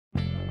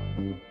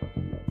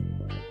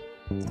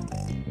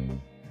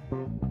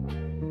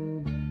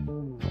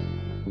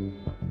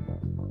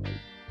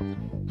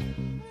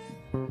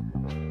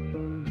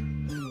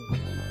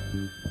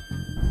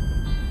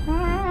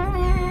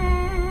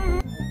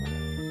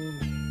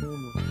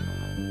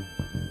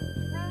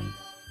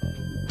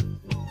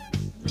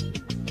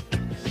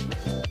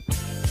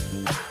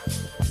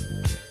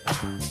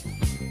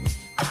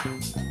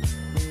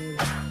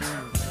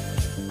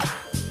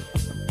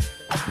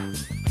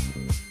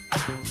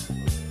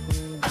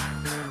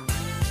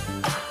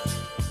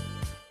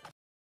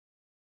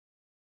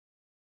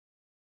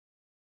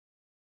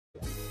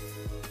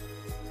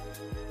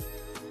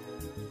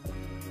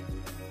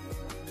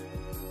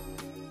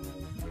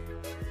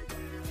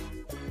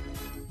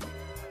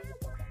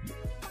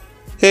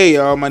Hey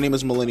y'all, my name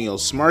is Millennial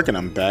Smark and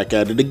I'm back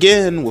at it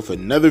again with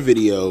another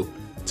video.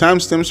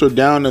 Timestamps are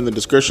down in the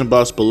description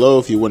box below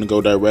if you want to go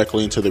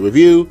directly into the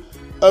review.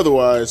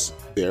 Otherwise,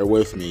 bear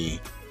with me.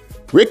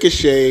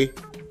 Ricochet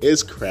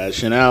is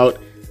crashing out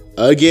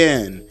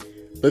again.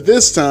 But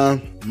this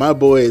time, my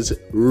boy is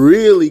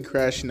really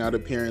crashing out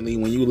apparently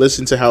when you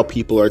listen to how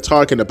people are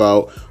talking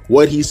about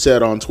what he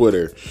said on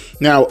Twitter.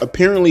 Now,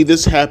 apparently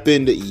this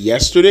happened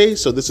yesterday,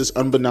 so this is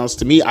unbeknownst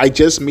to me. I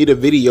just made a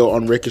video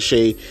on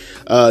Ricochet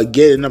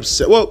getting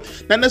upset. Well,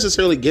 not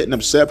necessarily getting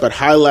upset, but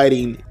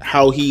highlighting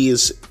how he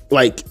is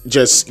like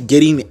just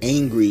getting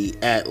angry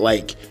at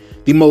like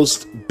the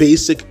most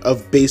basic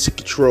of basic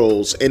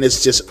trolls, and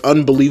it's just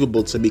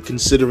unbelievable to me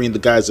considering the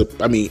guy's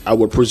I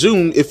would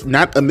presume, if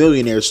not a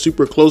millionaire,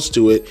 super close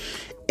to it,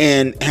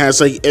 and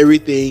has like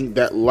everything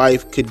that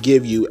life could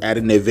give you at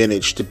an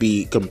advantage to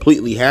be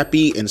completely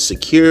happy and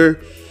secure.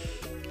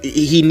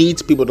 He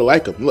needs people to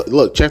like him.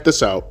 Look, check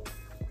this out.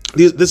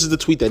 This is the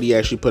tweet that he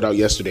actually put out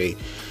yesterday.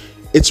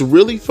 It's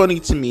really funny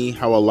to me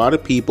how a lot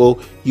of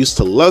people used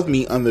to love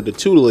me under the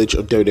tutelage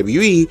of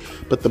WWE,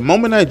 but the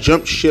moment I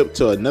jumped ship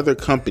to another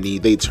company,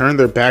 they turned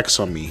their backs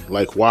on me.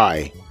 Like,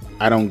 why?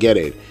 I don't get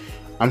it.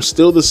 I'm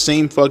still the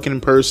same fucking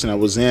person I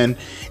was in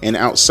and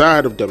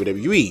outside of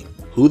WWE.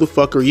 Who the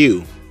fuck are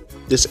you?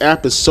 This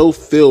app is so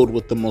filled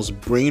with the most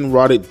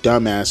brain-rotted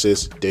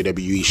dumbasses,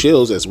 WWE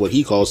shills as what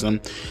he calls them,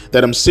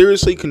 that I'm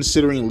seriously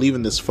considering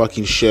leaving this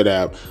fucking shit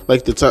app.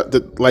 Like the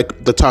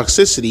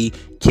toxicity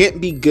can't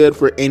be good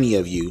for any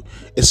of you,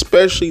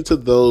 especially to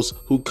those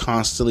who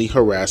constantly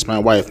harass my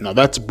wife. Now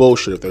that's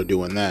bullshit if they're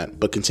doing that,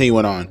 but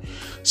continuing on.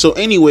 So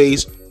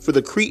anyways, for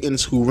the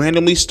cretins who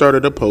randomly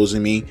started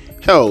opposing me,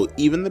 hell,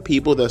 even the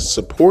people that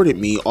supported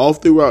me all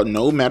throughout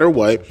no matter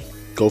what,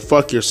 go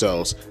fuck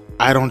yourselves.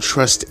 I don't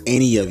trust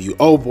any of you.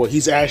 Oh boy,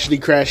 he's actually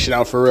crashing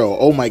out for real.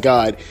 Oh my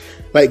god.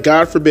 Like,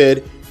 God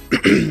forbid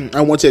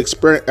I want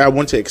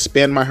to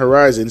expand my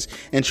horizons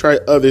and try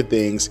other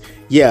things.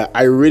 Yeah,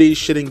 I really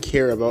shouldn't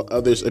care about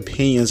others'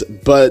 opinions,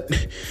 but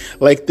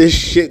like this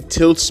shit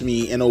tilts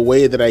me in a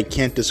way that I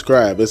can't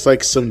describe. It's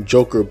like some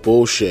Joker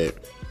bullshit.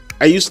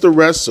 I used to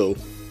wrestle,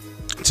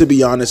 to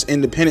be honest,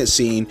 independent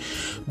scene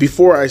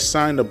before I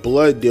signed a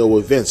blood deal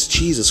with Vince.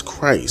 Jesus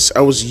Christ.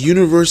 I was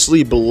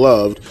universally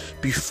beloved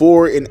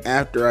before and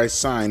after I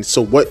signed.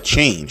 So what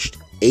changed?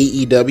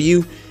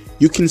 AEW?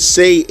 You can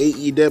say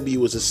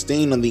AEW is a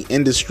stain on the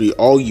industry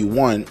all you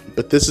want,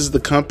 but this is the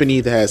company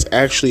that has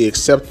actually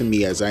accepted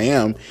me as I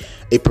am,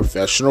 a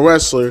professional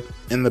wrestler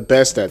and the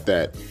best at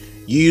that.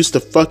 You used to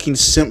fucking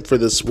simp for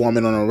this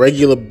woman on a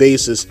regular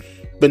basis,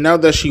 but now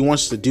that she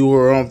wants to do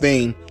her own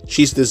thing,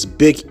 she's this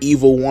big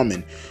evil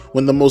woman,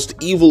 when the most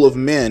evil of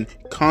men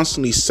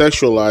constantly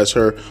sexualize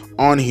her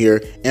on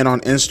here and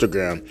on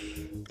Instagram.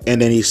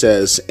 And then he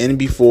says, and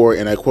before,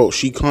 and I quote,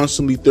 she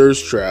constantly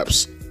thirst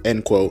traps,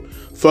 end quote.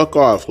 Fuck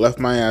off, left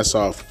my ass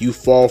off, you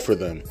fall for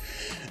them.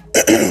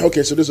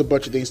 Okay, so there's a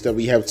bunch of things that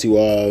we have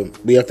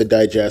to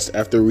digest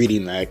after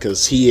reading that,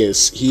 because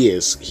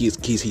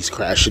he's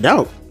crashing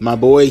out. My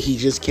boy, he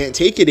just can't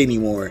take it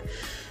anymore.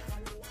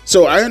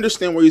 So I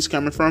understand where he's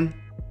coming from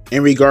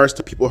in regards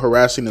to people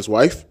harassing his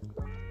wife.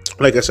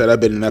 Like I said, I've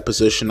been in that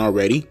position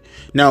already.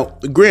 Now,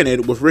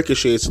 granted, with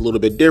Ricochet, it's a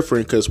little bit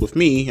different because with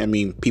me, I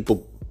mean,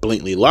 people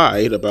blatantly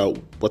lied about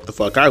what the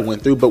fuck I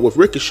went through. But with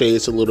Ricochet,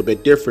 it's a little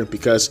bit different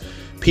because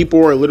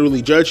people are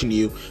literally judging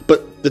you.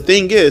 But the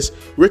thing is,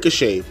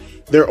 Ricochet,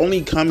 they're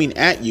only coming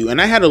at you. And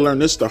I had to learn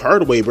this the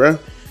hard way, bruh.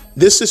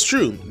 This is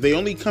true. They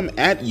only come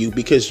at you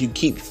because you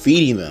keep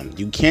feeding them.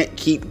 You can't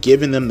keep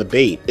giving them the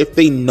bait. If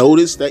they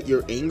notice that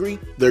you're angry,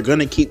 they're going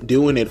to keep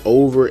doing it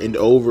over and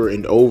over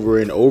and over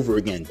and over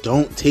again.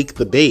 Don't take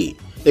the bait.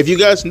 If you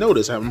guys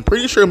notice, I'm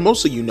pretty sure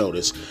most of you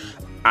notice,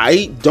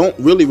 I don't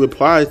really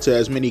reply to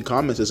as many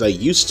comments as I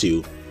used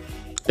to.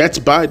 That's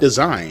by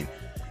design.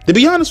 To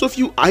be honest with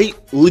you, I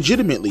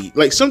legitimately,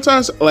 like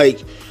sometimes, like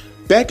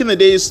back in the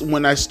days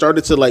when I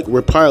started to like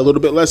reply a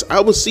little bit less,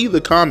 I would see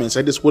the comments.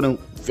 I just wouldn't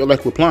feel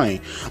like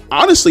replying.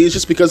 Honestly, it's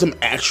just because I'm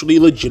actually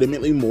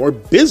legitimately more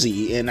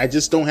busy and I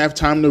just don't have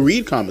time to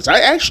read comments. I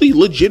actually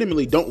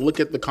legitimately don't look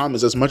at the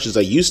comments as much as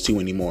I used to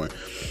anymore.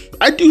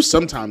 I do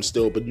sometimes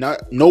still, but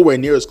nowhere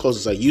near as close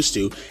as I used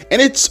to.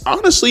 And it's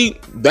honestly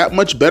that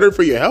much better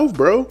for your health,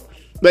 bro.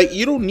 Like,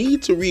 you don't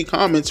need to read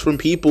comments from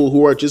people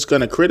who are just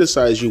going to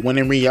criticize you when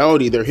in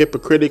reality they're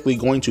hypocritically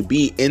going to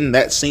be in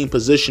that same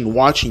position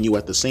watching you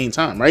at the same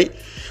time, right?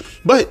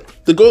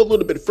 But to go a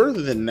little bit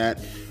further than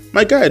that,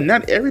 my God,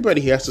 not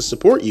everybody has to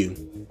support you.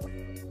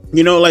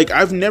 You know, like,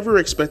 I've never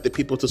expected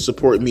people to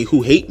support me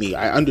who hate me.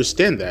 I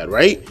understand that,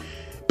 right?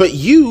 But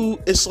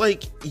you, it's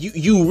like,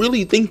 you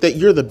really think that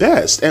you're the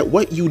best at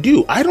what you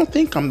do. I don't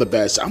think I'm the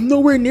best. I'm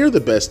nowhere near the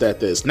best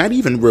at this. Not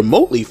even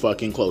remotely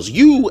fucking close.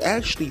 You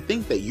actually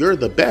think that you're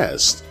the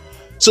best.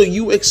 So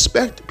you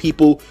expect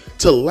people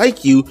to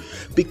like you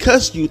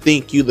because you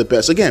think you're the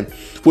best. Again,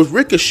 with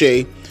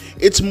Ricochet,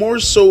 it's more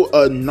so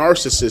a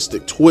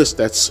narcissistic twist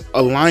that's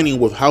aligning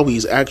with how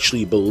he's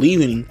actually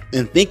believing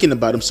and thinking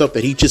about himself,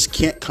 that he just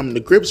can't come to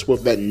grips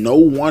with, that no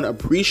one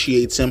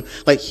appreciates him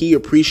like he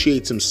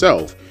appreciates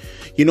himself.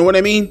 You know what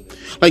I mean?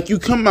 Like, you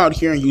come out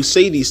here and you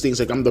say these things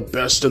like, I'm the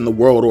best in the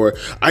world, or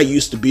I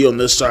used to be on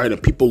this side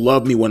and people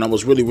loved me when I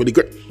was really, really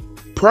great.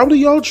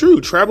 Probably all true.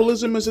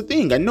 Tribalism is a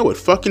thing. I know it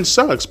fucking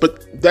sucks,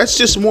 but that's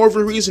just more of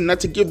a reason not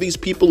to give these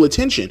people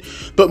attention.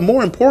 But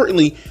more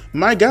importantly,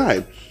 my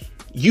guy,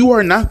 you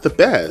are not the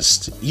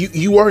best.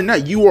 You are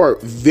not. You are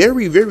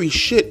very, very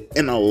shit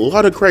in a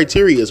lot of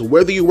criteria,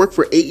 whether you work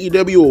for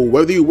AEW or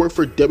whether you work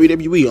for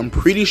WWE. I'm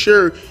pretty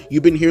sure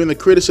you've been hearing the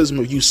criticism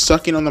of you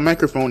sucking on the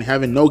microphone,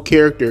 having no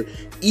character,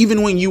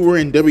 even when you were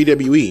in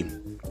WWE.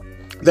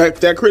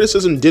 That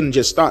criticism didn't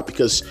just start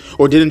because you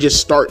went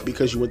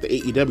to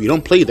AEW.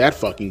 Don't play that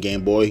fucking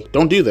game, boy.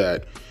 Don't do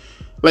that.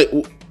 Like,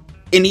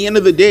 in the end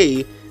of the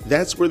day,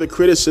 that's where the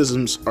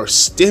criticisms are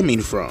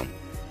stemming from.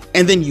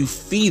 And then you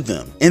feed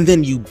them, and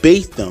then you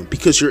bait them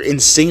because you're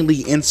insanely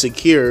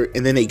insecure,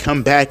 and then they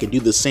come back and do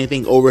the same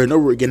thing over and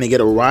over again and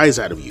get a rise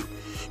out of you.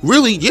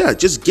 Really, yeah,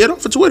 just get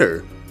off of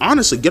Twitter.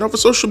 Honestly, get off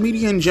of social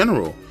media in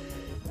general.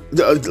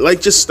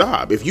 Like, just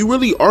stop. If you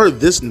really are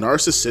this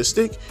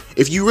narcissistic,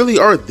 if you really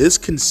are this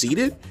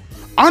conceited,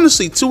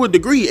 honestly, to a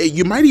degree,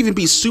 you might even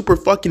be super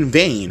fucking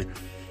vain.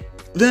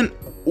 Then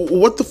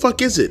what the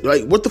fuck is it?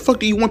 Like, what the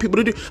fuck do you want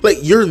people to do? Like,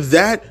 you have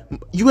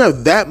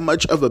that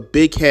much of a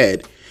big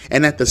head,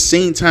 and at the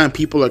same time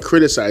people are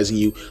criticizing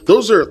you.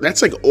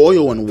 That's like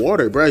oil and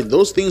water, bro.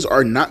 Those things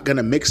are not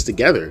gonna mix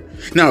together.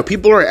 Now, if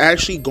people are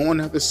actually going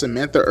after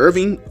Samantha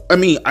Irving, I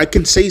mean, I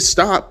can say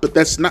stop, but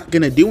that's not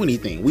gonna do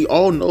anything. We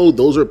all know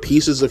those are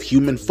pieces of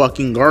human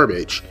fucking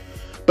garbage.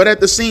 But at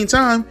the same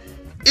time,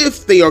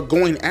 if they are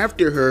going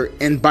after her,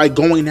 and by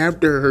going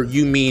after her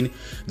you mean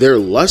they're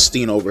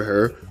lusting over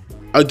her,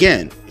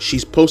 again,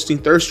 she's posting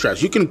thirst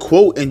traps. You can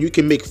quote and you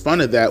can make fun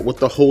of that with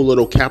the whole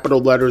little capital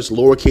letters,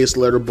 lowercase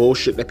letter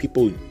bullshit that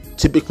people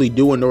typically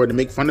do in order to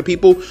make fun of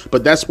people,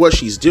 but that's what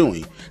she's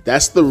doing.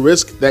 That's the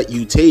risk that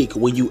you take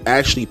when you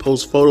actually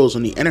post photos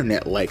on the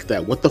internet like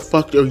that. What the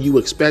fuck are you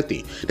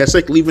expecting? That's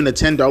like leaving a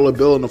 $10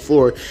 bill on the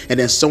floor and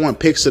then someone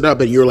picks it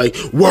up and you're like,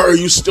 why are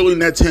you stealing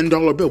that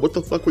 $10 bill? What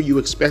the fuck were you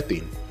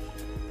expecting?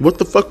 What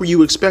the fuck were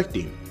you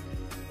expecting?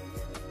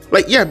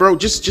 Like, yeah, bro,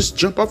 just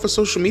jump off of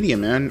social media,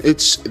 man.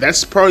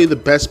 That's probably the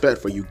best bet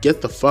for you. Get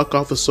the fuck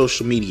off of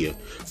social media.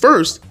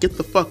 First, get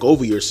the fuck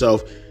over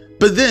yourself,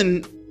 but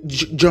then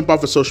jump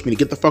off of social media.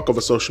 Get the fuck off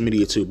of social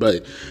media too.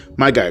 But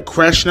my guy,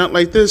 crashing out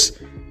like this,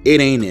 it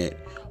ain't it.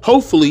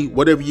 Hopefully,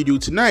 whatever you do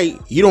tonight,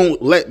 you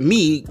don't let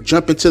me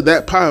jump into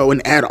that pile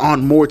and add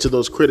on more to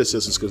those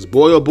criticisms, because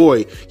boy, oh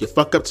boy, you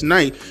fuck up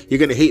tonight, you're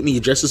gonna hate me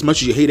just as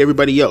much as you hate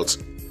everybody else.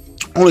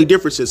 Only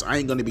difference is I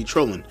ain't going to be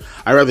trolling.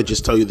 I'd rather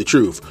just tell you the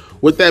truth.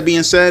 With that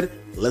being said,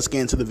 let's get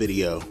into the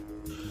video.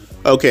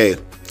 Okay,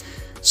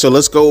 so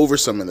let's go over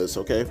some of this,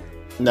 okay?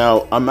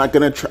 Now, I'm not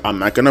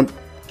gonna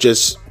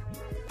just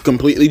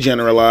completely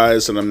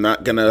generalize, and I'm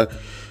not gonna,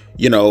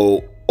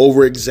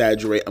 over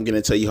exaggerate. I'm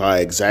gonna tell you how I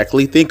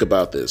exactly think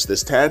about this.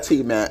 This tag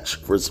team match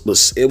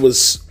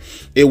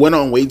it went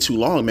on way too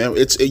long, man.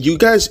 It's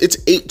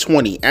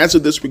 8:20 as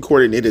of this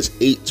recording. It is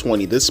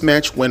 8:20. This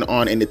match went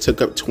on and it took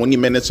up 20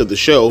 minutes of the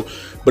show,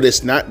 but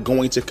it's not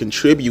going to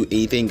contribute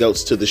anything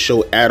else to the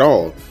show at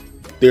all.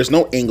 There's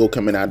no angle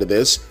coming out of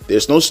this.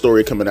 There's no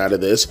story coming out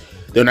of this.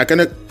 They're not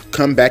gonna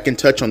come back and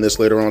touch on this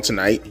later on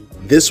tonight.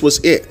 This was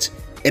it.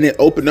 And it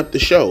opened up the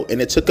show,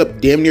 and it took up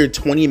damn near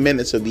 20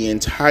 minutes of the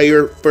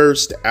entire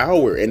first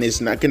hour, and it's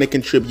not going to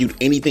contribute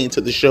anything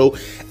to the show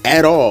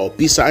at all,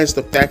 besides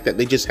the fact that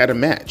they just had a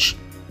match.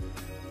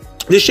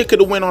 This shit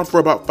could have went on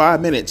for about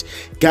 5 minutes,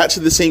 got to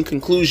the same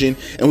conclusion,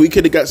 and we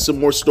could have got some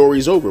more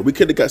stories over. We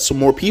could have got some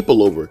more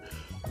people over.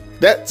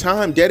 That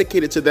time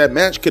dedicated to that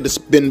match could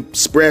have been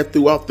spread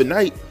throughout the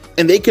night,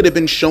 and they could have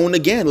been shown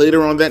again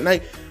later on that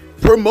night,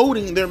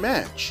 promoting their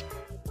match.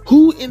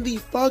 Who in the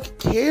fuck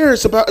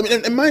cares about,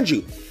 and mind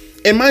you,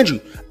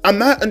 I'm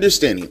not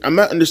understanding.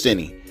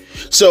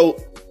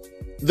 So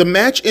the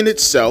match in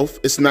itself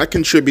is not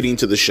contributing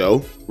to the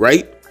show,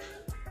 right?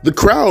 The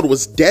crowd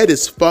was dead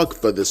as fuck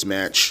for this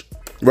match,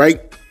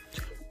 right?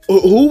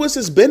 Who was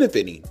this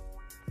benefiting?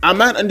 I'm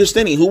not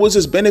understanding. Who was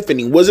this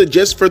benefiting? Was it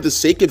just for the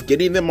sake of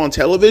getting them on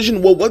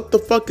television? Well, what the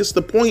fuck is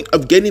the point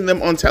of getting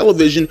them on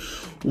television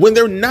when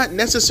they're not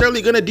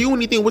necessarily going to do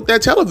anything with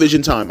that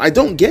television time? I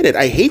don't get it.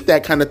 I hate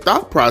that kind of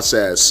thought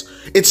process.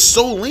 It's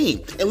so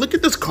lame. And look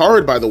at this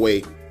card, by the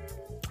way.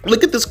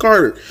 Look at this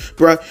card,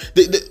 bruh.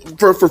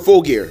 For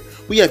Full Gear,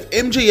 we have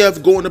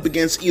MJF going up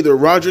against either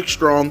Roderick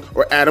Strong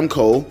or Adam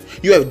Cole.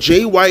 You have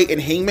Jay White and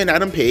Hangman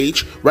Adam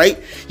Page,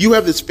 right? You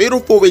have this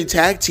Fatal 4-Way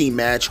Tag Team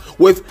match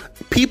with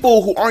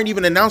people who aren't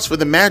even announced for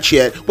the match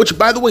yet, which,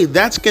 by the way,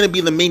 that's going to be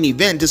the main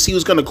event to see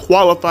who's going to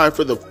qualify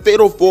for the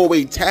Fatal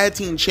 4-Way Tag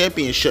Team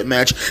Championship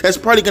match. That's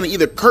probably going to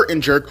either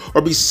curtain jerk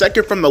or be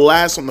second from the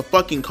last on the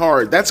fucking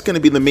card. That's going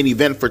to be the main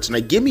event for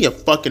tonight. Give me a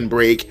fucking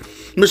break.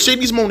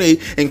 Mercedes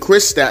Moné and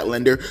Chris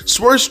Statlander,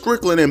 Swerve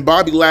Strickland and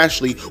Bobby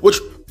Lashley, which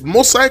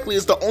most likely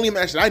is the only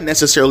match that I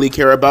necessarily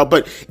care about,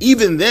 but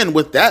even then,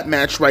 with that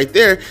match right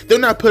there, they're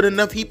not putting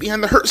enough heat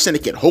behind the Hurt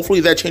Syndicate.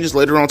 Hopefully that changes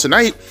later on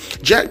tonight.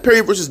 Jack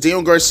Perry versus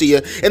Daniel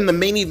Garcia, and the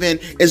main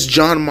event is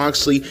Jon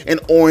Moxley and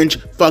Orange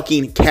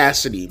fucking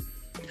Cassidy.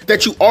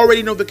 That you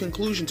already know the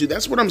conclusion to.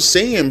 That's what I'm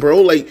saying,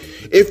 bro. Like,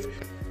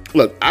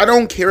 look, I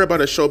don't care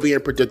about a show being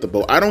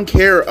predictable. I don't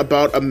care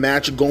about a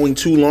match going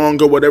too long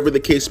or whatever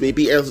the case may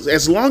be.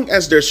 As long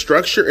as there's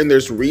structure and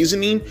there's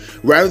reasoning,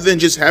 rather than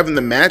just having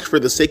the match for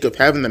the sake of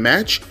having the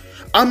match,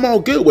 I'm all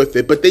good with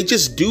it. But they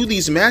just do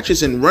these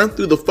matches and run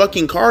through the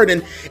fucking card,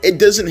 and it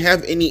doesn't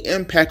have any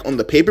impact on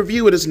the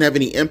pay-per-view. It doesn't have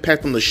any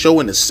impact on the show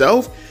in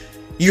itself.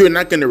 You're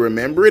not going to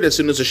remember it as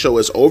soon as the show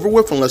is over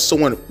with, unless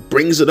someone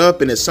brings it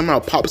up and it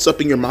somehow pops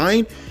up in your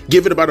mind.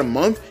 Give it about a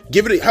month.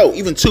 Give it, hell,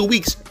 even 2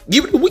 weeks.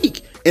 Give it a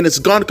week. And it's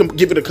gone to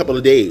give it a couple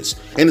of days.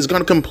 And it's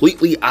gone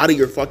completely out of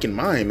your fucking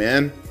mind,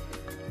 man.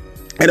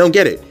 I don't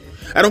get it.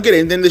 I don't get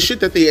it. And then the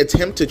shit that they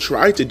attempt to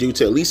try to do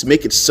to at least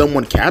make it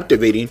somewhat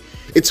captivating,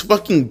 it's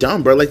fucking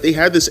dumb, bro. Like, they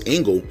had this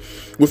angle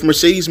with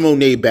Mercedes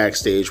Moné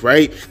backstage,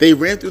 right? They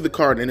ran through the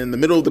card, and in the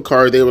middle of the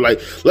card, they were like,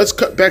 let's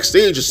cut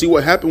backstage and see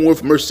what happened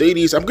with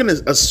Mercedes. I'm going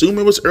to assume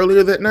it was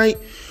earlier that night,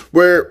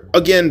 where,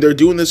 again, they're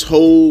doing this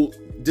whole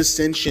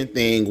dissension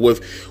thing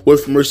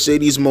with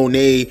Mercedes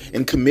Moné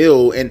and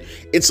Camille, and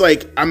it's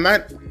like,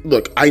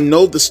 look, I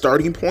know the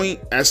starting point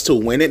as to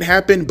when it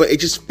happened, but it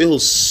just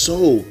feels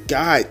so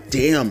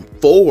goddamn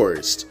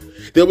forced.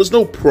 There was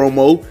no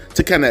promo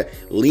to kind of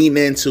lean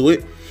into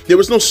it. There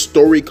was no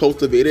story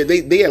cultivated.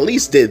 They at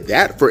least did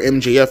that for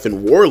MJF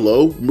and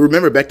Wardlow.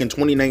 Remember, back in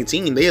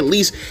 2019, they at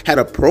least had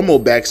a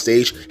promo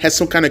backstage, had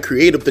some kind of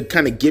creative to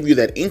kind of give you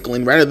that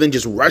inkling, rather than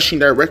just rushing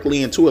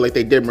directly into it like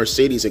they did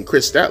Mercedes and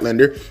Chris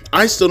Statlander.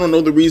 I still don't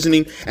know the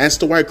reasoning as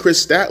to why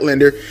Chris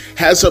Statlander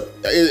has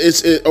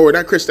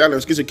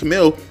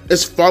Camille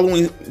is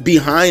following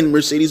behind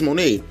Mercedes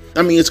Moné.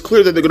 I mean, it's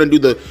clear that they're going to do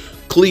the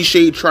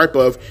cliche tripe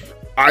of,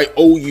 I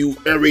owe you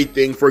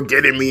everything for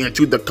getting me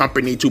into the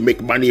company to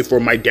make money for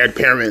my dead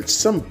parents.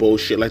 Some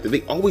bullshit like that.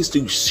 They always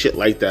do shit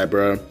like that,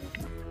 bro.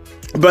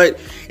 But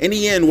in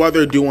the end, while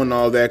they're doing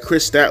all that,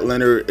 Chris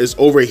Statlander is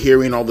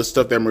overhearing all the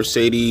stuff that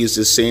Mercedes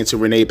is saying to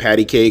Renee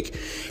Pattycake,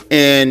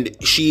 and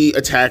she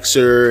attacks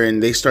her,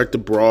 and they start to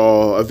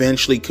brawl.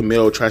 Eventually,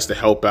 Camille tries to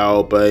help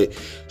out, but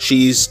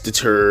she's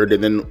deterred,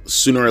 and then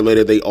sooner or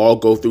later, they all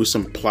go through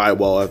some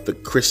plywall after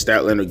Chris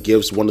Statlander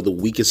gives one of the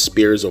weakest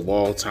spears of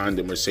all time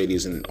to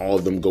Mercedes, and all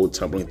of them go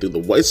tumbling through the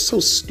wall. It's so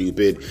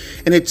stupid,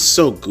 and it's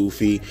so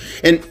goofy,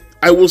 and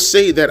I will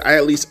say that I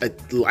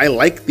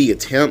like the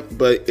attempt,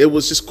 but it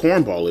was just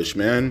cornballish,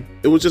 man.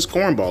 It was just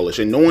cornballish.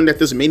 And knowing that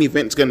this main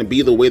event is going to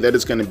be the way that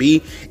it's going to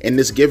be in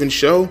this given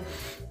show,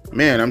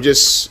 man,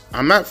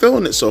 I'm not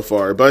feeling it so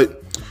far.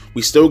 But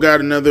we still got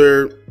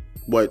another,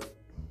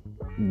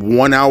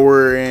 1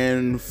 hour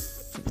and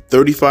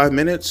 35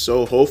 minutes.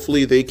 So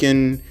hopefully they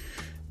can,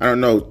 I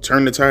don't know,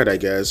 turn the tide, I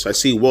guess. I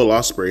see Will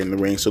Ospreay in the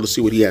ring, so let's see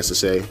what he has to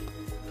say.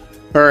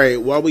 All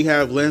right, while we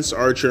have Lance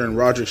Archer and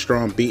Roderick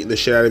Strong beating the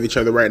shit out of each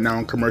other right now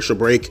on commercial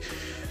break,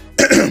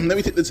 let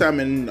me take the time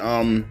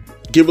and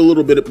give a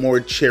little bit more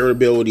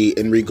charitability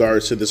in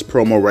regards to this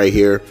promo right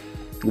here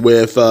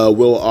with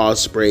Will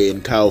Ospreay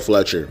and Kyle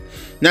Fletcher.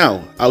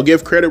 Now, I'll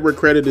give credit where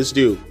credit is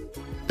due.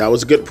 That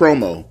was a good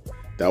promo.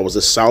 That was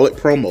a solid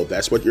promo.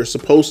 That's what you're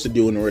supposed to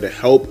do in order to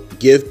help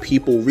give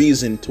people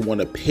reason to want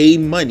to pay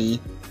money,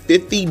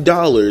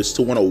 $50,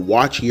 to want to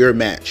watch your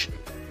match.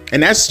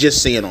 And that's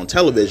just saying on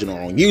television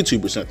or on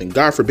YouTube or something.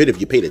 God forbid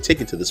if you paid a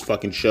ticket to this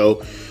fucking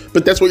show.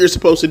 But that's what you're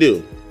supposed to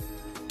do.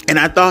 And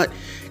I thought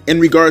in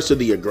regards to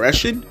the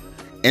aggression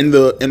and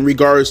in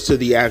regards to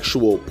the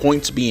actual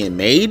points being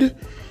made.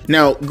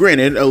 Now,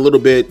 granted, a little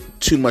bit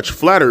too much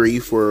flattery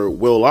for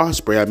Will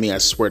Ospreay. I mean, I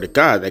swear to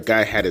God, that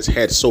guy had his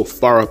head so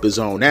far up his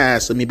own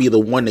ass. Let me be the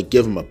one to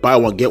give him a buy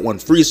one, get one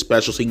free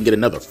special so he can get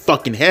another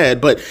fucking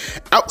head. But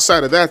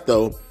outside of that,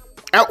 though,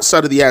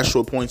 outside of the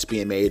actual points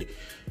being made,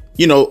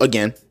 you know,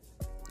 again,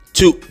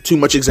 too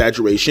much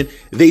exaggeration,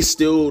 they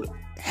still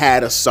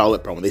had a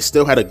solid promo. They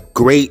still had a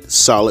great,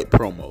 solid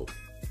promo.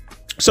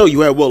 So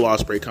you had Will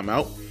Ospreay come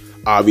out.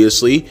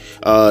 Obviously,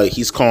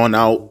 he's calling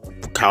out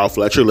Kyle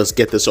Fletcher. Let's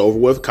get this over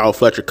with. Kyle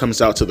Fletcher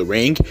comes out to the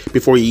ring.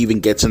 Before he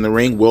even gets in the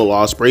ring, Will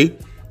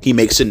Ospreay He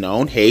makes it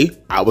known, hey,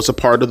 I was a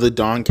part of the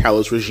Don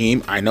Callis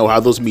regime. I know how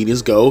those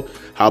meetings go.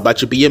 How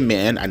about you be a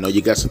man? I know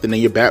you got something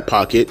in your back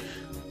pocket.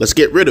 Let's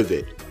get rid of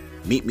it.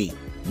 Meet me,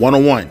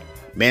 one-on-one,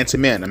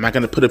 man-to-man. I'm not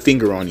going to put a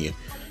finger on you.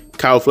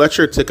 Kyle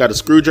Fletcher took out a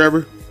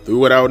screwdriver,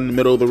 threw it out in the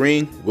middle of the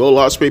ring. Will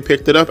Ospreay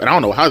picked it up, and I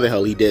don't know how the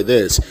hell he did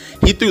this.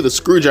 He threw the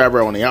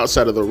screwdriver on the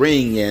outside of the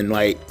ring, and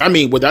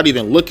without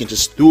even looking,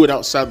 just threw it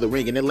outside the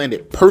ring, and it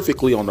landed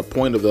perfectly on the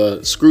point of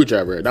the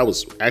screwdriver. That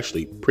was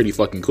actually pretty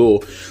fucking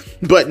cool.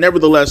 But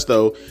nevertheless,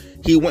 though,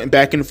 he went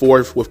back and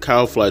forth with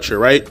Kyle Fletcher,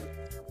 right?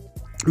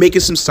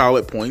 Making some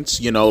solid points,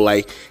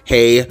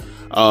 hey,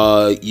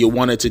 you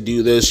wanted to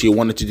do this, you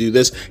wanted to do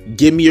this.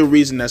 Give me a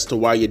reason as to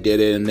why you did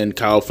it. And then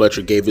Kyle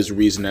Fletcher gave his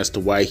reason as to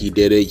why he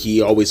did it.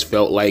 He always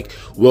felt like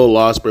Will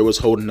Ospreay was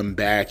holding him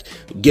back,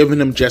 giving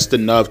him just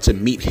enough to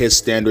meet his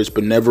standards,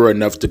 but never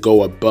enough to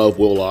go above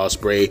Will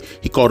Ospreay.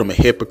 He called him a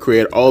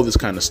hypocrite, all this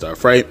kind of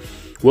stuff, right?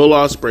 Will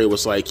Ospreay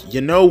was like,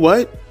 you know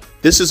what?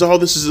 This is all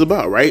this is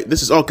about, right?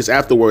 This is all because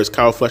afterwards,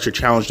 Kyle Fletcher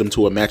challenged him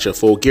to a match at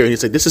Full Gear. And he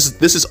said, this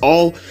is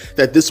all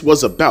that this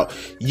was about.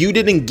 You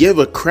didn't give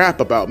a crap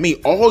about me.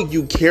 All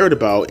you cared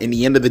about in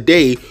the end of the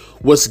day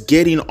was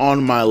getting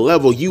on my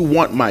level. You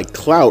want my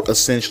clout,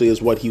 essentially,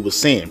 is what he was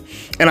saying.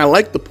 And I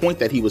like the point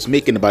that he was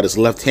making about his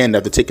left hand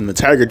after taking the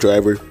Tiger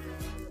Driver,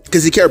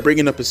 because he kept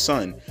bringing up his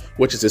son,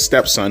 which is his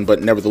stepson,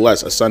 but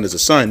nevertheless, a son is a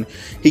son.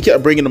 He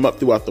kept bringing him up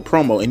throughout the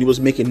promo, and he was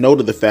making note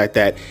of the fact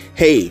that,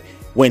 hey,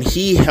 when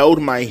he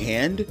held my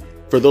hand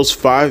for those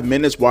 5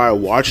 minutes while I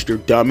watched your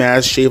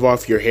dumbass shave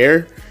off your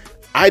hair,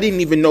 I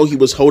didn't even know he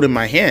was holding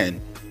my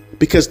hand,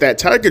 because that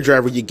Tiger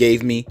Driver you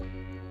gave me,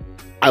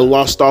 I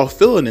lost all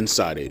feeling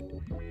inside it.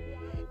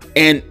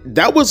 And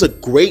that was a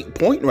great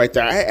point right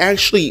there. I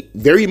actually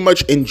very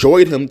much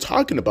enjoyed him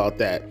talking about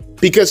that,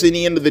 because in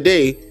the end of the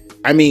day,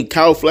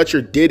 Kyle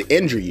Fletcher did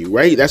injure you,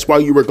 right? That's why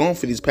you were gone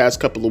for these past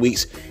couple of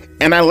weeks.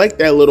 And I like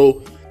that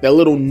little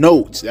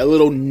note, that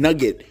little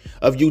nugget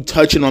of you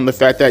touching on the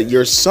fact that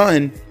your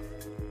son,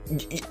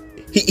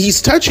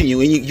 he's touching you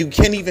and you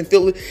can't even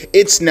feel it.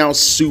 It's now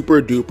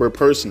super duper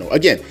personal.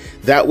 Again,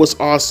 that was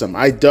awesome.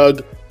 I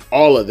dug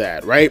all of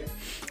that, right?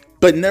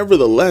 But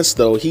nevertheless,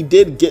 though, he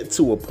did get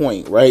to a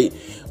point, right,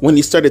 when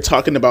he started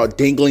talking about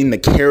dangling the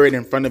carrot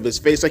in front of his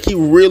face. Like, he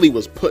really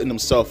was putting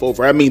himself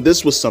over.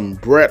 This was some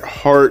Bret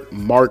Hart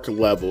Mark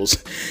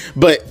levels.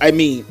 But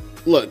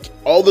look,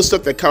 all the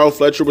stuff that Kyle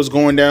Fletcher was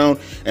going down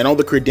and all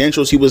the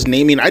credentials he was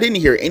naming, I didn't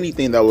hear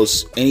anything that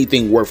was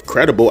anything worth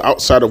credible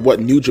outside of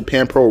what New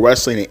Japan Pro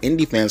Wrestling and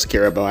indie fans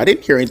care about. I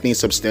didn't hear anything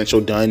substantial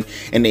done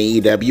in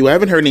AEW. I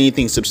haven't heard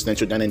anything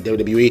substantial done in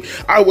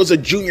WWE. I was a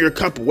Junior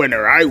Cup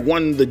winner. I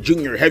won the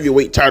Junior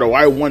Heavyweight title.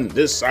 I won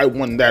this. I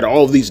won that.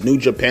 All these New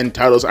Japan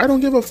titles. I don't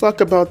give a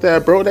fuck about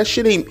that, bro. That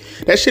shit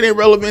ain't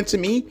relevant to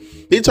me.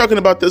 They're talking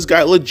about this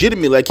guy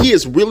legitimately. Like, he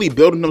is really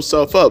building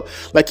himself up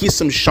like he's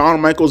some Shawn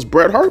Michaels,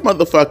 Bret Hart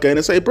motherfucker. And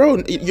it's like, bro,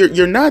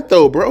 you're not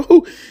though,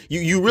 bro.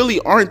 You really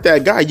aren't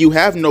that guy. You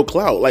have no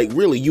clout. Like,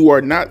 really, you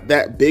are not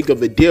that big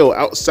of a deal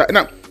outside.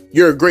 Now,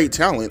 you're a great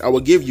talent. I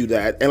will give you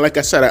that. And like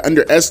I said, I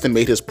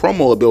underestimate his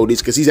promo abilities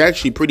because he's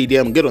actually pretty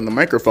damn good on the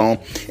microphone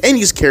and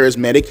he's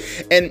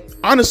charismatic. And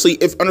honestly,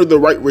 if under the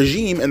right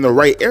regime and the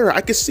right era,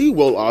 I could see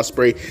Will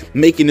Ospreay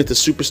making it to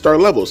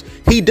superstar levels.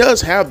 He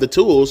does have the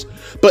tools,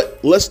 but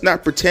let's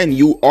not pretend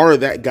you are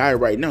that guy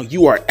right now.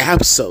 You are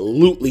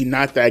absolutely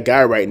not that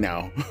guy right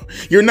now.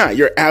 You're not.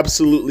 You're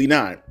absolutely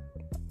not.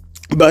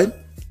 But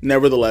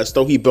nevertheless,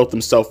 though, he built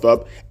himself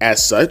up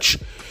as such.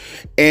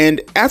 And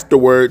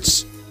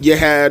afterwards, you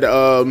had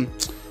Will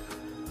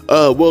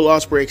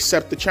Ospreay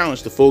accept the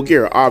challenge to Full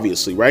Gear,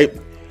 obviously, right?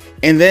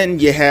 And then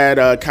you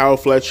had Kyle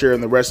Fletcher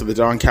and the rest of the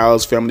Don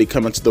Callis family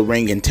come into the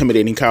ring,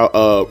 intimidating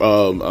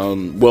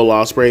Will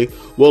Ospreay.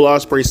 Will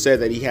Ospreay said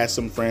that he has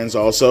some friends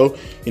also.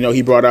 You know,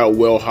 he brought out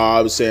Will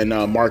Hobbs and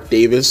Mark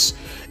Davis.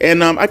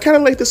 And I kind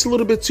of like this a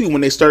little bit too. When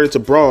they started to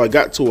brawl, it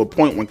got to a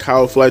point when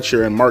Kyle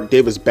Fletcher and Mark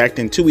Davis backed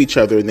into each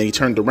other, and then he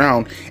turned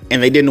around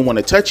and they didn't want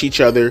to touch each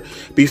other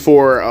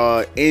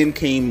before in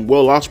came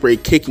Will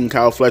Ospreay kicking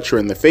Kyle Fletcher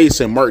in the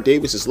face, and Mark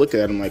Davis is looking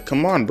at him like,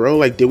 come on, bro,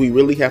 like, did we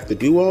really have to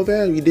do all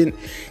that? We didn't.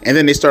 And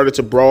then they started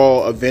to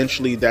brawl.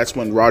 Eventually, that's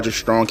when Roger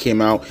Strong came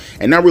out,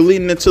 and now we're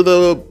leading into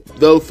the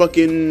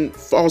fucking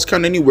Falls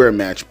Count Anywhere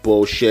match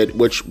bullshit,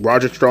 which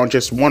Roger Strong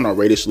just won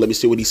already. So let me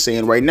see what he's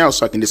saying right now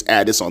so I can just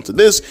add this onto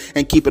this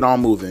and keep it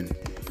on moving.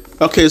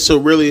 Okay, so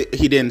really,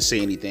 he didn't say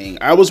anything.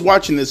 I was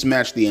watching this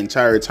match the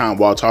entire time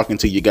while talking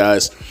to you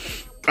guys.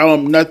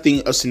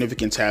 Nothing of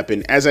significance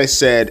happened. As I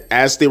said,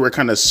 as they were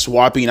kind of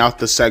swapping out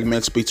the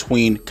segments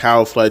between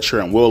Kyle Fletcher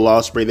and Will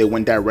Ospreay, they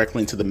went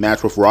directly into the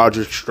match with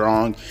Roger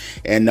Strong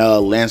and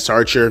Lance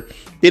Archer.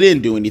 They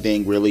didn't do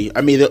anything really.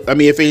 I mean,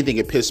 if anything,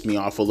 it pissed me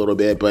off a little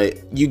bit. But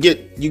you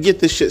get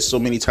this shit so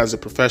many times in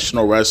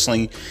professional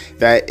wrestling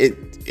that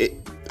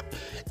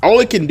all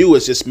it can do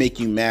is just make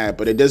you mad,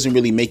 but it doesn't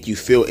really make you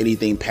feel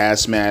anything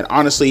past mad.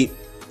 Honestly,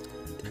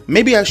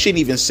 maybe I shouldn't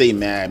even say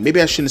mad.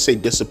 Maybe I shouldn't say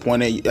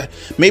disappointed.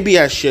 Maybe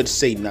I should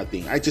say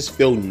nothing. I just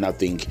feel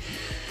nothing.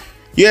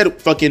 You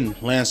had fucking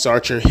Lance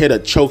Archer hit a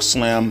choke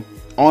slam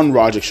on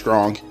Roger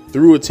Strong,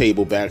 through a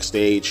table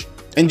backstage,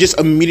 and just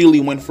immediately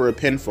went for a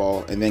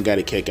pinfall and then got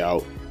a kick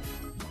out.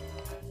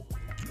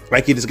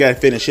 Like he just got to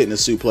finish hitting a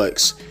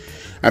suplex.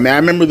 I mean, I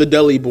remember the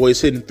Dudley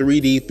Boys hitting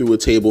 3D through a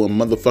table and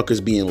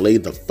motherfuckers being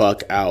laid the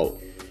fuck out.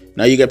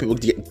 Now you got people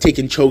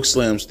taking choke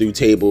slams through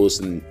tables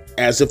and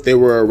as if they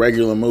were a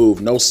regular move.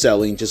 No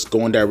selling, just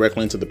going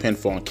directly into the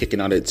pinfall and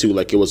kicking out at 2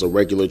 like it was a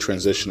regular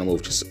transitional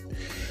move. Just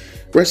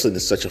wrestling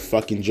is such a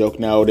fucking joke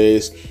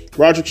nowadays.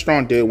 Roderick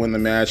Strong did win the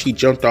match. He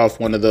jumped off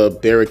one of the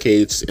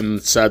barricades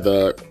inside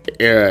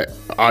the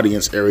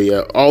audience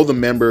area. All the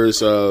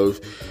members of,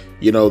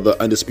 you know,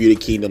 the Undisputed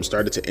Kingdom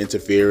started to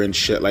interfere and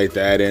shit like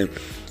that. And,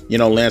 you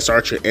know, Lance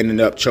Archer ended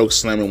up choke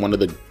slamming one of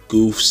the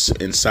goofs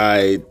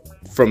inside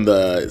from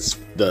the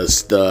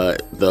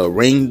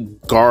ring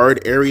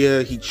guard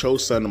area. He choke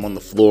slammed him on the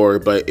floor,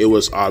 but it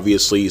was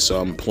obviously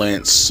some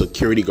plants,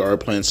 security guard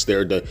plants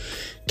there to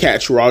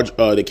catch one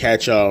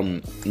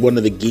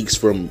of the geeks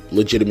from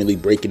legitimately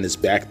breaking his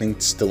back,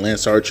 thanks to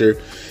Lance Archer.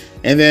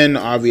 And then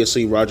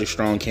obviously Roderick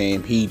Strong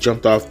came. He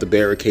jumped off the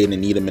barricade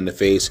and kneed him in the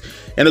face.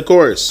 And of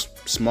course,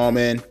 small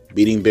man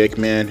beating big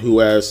man who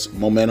has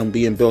momentum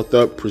being built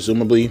up,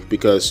 presumably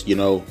because, you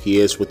know, he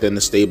is within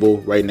the stable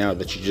right now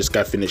that you just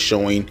got finished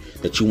showing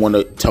that you want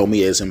to tell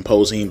me is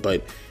imposing,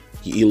 but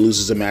he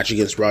loses a match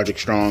against Roderick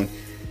Strong,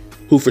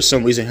 who for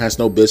some reason has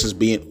no business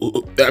being,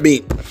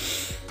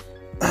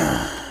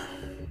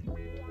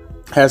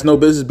 has no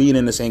business being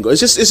in this angle.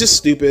 It's just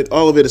stupid.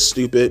 All of it is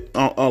stupid.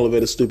 All of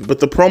it is stupid. But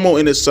the promo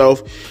in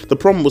itself, the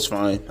promo was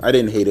fine. I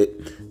didn't hate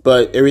it.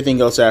 But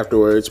everything else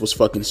afterwards was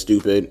fucking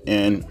stupid.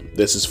 And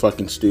this is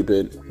fucking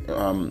stupid.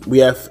 We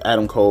have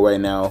Adam Cole right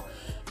now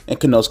and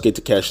Konosuke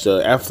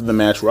Takeshita. After the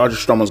match, Roderick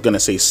Strong was going to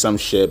say some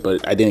shit,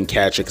 but I didn't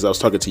catch it because I was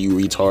talking to you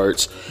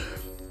retards.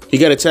 He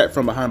got attacked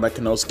from behind by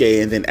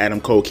Konosuke, and then Adam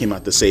Cole came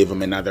out to save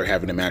him, and now they're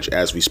having a match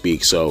as we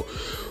speak. So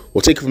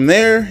we'll take it from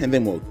there, and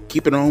then we'll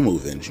keep it on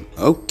moving.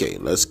 Okay,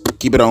 let's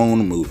keep it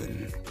on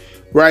moving.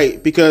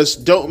 Right, because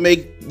don't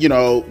make, you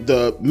know,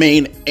 the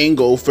main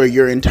angle for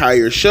your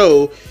entire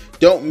show.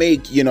 Don't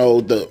make, you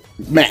know, the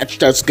match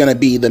that's going to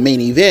be the main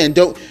event.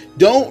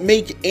 Don't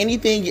make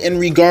anything in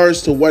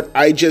regards to what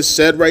I just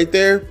said right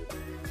there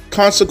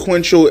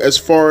consequential as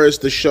far as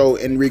the show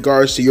in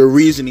regards to your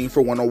reasoning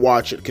for want to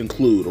watch it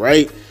conclude,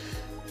 right?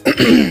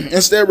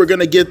 Instead, we're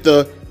going to get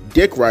the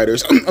dick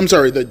riders,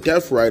 the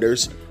deaf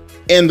riders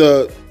in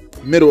the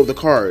middle of the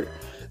card.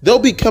 They'll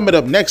be coming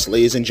up next,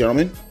 ladies and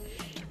gentlemen.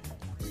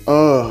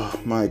 Oh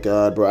my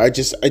god, bro. I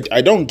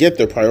don't get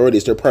their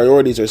priorities. Their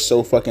priorities are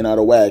so fucking out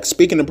of whack.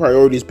 Speaking of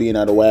priorities being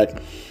out of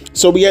whack,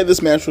 so we had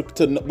this match with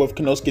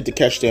Konosuke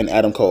Takeshita and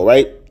Adam Cole,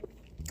 right?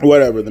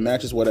 Whatever, the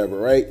match is whatever,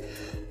 right?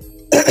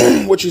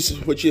 what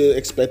you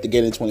expect to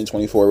get in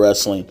 2024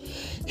 wrestling.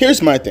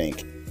 Here's my thing.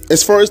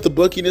 As far as the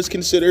booking is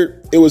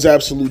considered, it was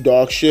absolute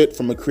dog shit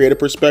from a creative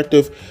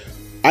perspective.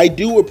 I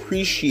do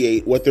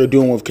appreciate what they're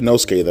doing with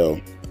Konosuke,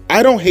 though.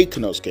 I don't hate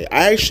Konosuke.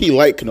 I actually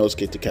like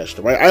Konosuke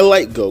Takeshita, right? I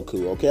like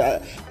Goku,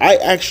 okay? I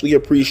actually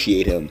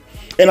appreciate him.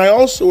 And I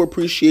also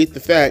appreciate the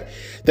fact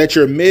that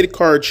your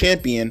mid-card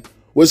champion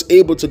was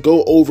able to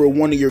go over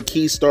one of your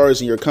key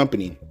stars in your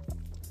company.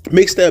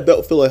 Makes that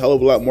belt feel a hell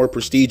of a lot more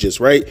prestigious,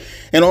 right?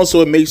 And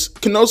also it makes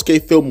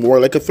Konosuke feel more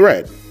like a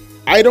threat.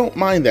 I don't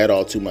mind that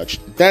all too much.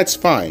 That's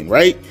fine,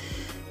 right?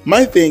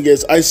 My thing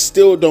is, I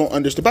still don't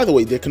understand. By the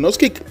way, did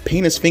Konosuke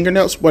paint his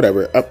fingernails?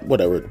 Whatever.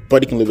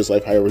 Buddy can live his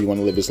life however you want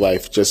to live his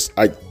life.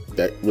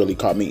 That really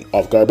caught me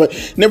off guard.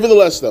 But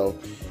nevertheless, though,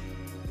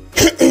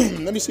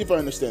 let me see if I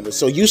understand this.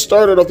 So you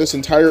started off this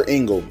entire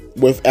angle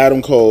with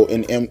Adam Cole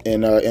and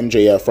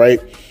MJF, right?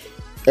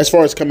 As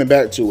far as coming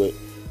back to it,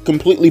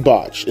 completely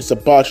botched. It's a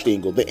botched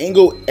angle. The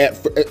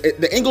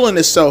angle in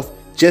itself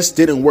just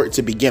didn't work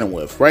to begin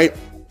with, right?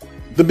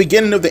 The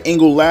beginning of the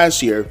angle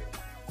last year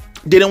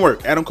didn't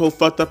work. Adam Cole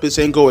fucked up his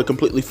angle. It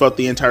completely fucked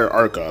the entire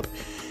arc up.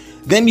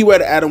 Then you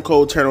had Adam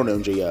Cole turn on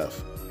MJF.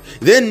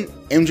 Then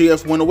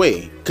MJF went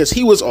away because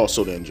he was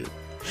also injured.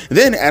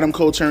 Then Adam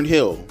Cole turned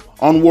heel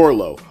on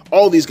Wardlow.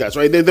 All these guys,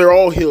 right? They're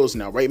all heels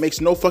now, right? It makes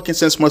no fucking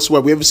sense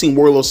whatsoever. We haven't seen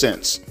Wardlow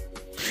since.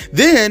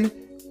 Then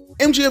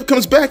MJF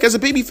comes back as a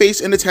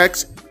babyface and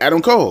attacks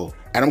Adam Cole.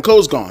 Adam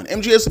Cole's gone.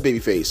 MJF's a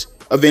babyface.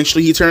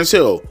 Eventually he turns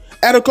heel.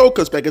 Adam Cole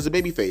comes back as a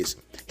babyface.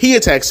 He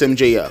attacks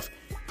MJF.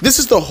 This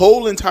is the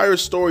whole entire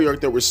story arc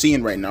that we're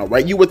seeing right now,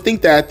 right? You would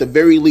think that at the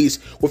very least,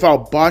 with how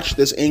botched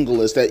this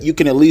angle is, that you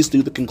can at least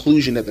do the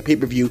conclusion at the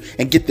pay-per-view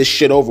and get this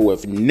shit over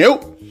with.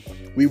 Nope.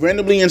 We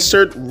randomly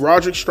insert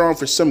Roderick Strong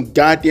for some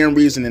goddamn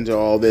reason into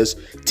all this,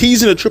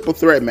 teasing a triple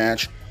threat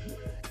match,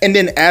 and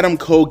then Adam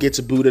Cole gets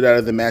booted out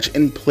of the match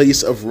in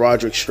place of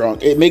Roderick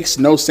Strong. It makes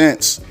no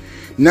sense.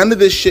 None of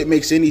this shit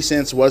makes any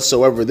sense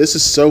whatsoever. This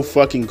is so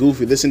fucking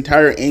goofy. This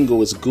entire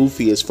angle is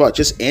goofy as fuck.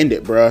 Just end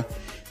it, bruh.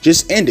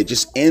 Just end it.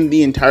 Just end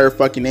the entire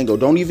fucking angle.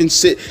 Don't even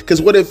sit.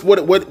 Because what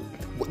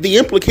the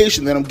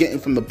implication that I'm getting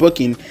from the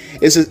booking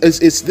is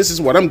this is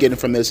what I'm getting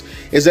from this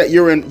is that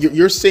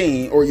you're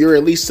saying, or you're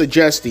at least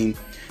suggesting,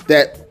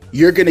 that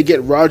you're going to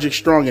get Roderick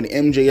Strong and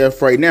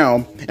MJF right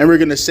now, and we're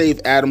going to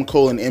save Adam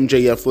Cole and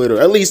MJF later.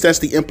 At least that's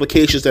the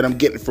implications that I'm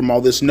getting from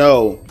all this.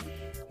 No.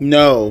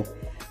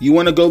 You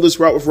want to go this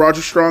route with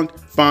Roderick Strong?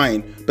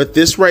 Fine. But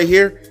this right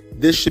here,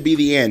 this should be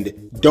the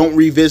end. Don't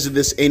revisit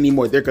this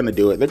anymore. They're going to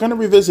do it. They're going to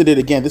revisit it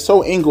again. This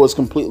whole angle is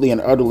completely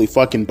and utterly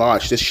fucking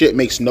botched. This shit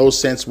makes no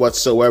sense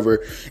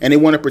whatsoever. And they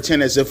want to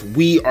pretend as if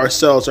we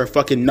ourselves are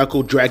fucking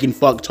knuckle dragging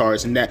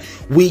fucktards and that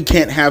we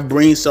can't have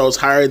brain cells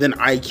higher than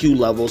IQ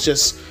levels.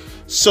 Just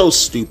so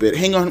stupid.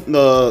 Hang on,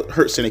 the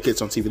Hurt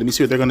Syndicate's on TV. Let me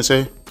see what they're going to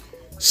say.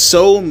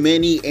 So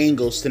many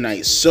angles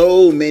tonight.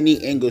 So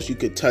many angles you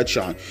could touch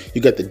on.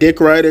 You got the Dick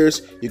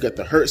Riders. You got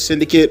the Hurt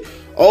Syndicate.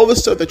 All the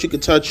stuff that you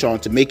could touch on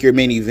to make your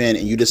main event,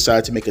 and you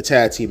decide to make a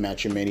tag team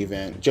match your main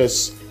event.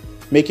 Just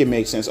make it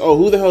make sense. Oh,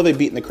 who the hell are they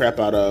beating the crap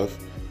out of?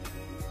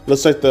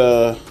 Looks like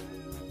the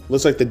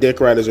Dick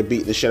Riders are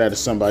beating the shit out of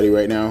somebody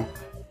right now.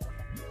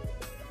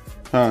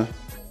 Huh.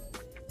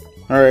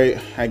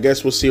 Alright, I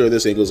guess we'll see where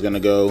this angle is going to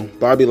go.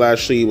 Bobby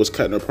Lashley was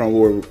cutting a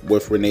promo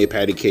with Renee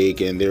Patty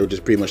Cake, and they were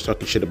just pretty much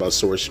talking shit about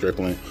Swerve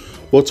Strickland.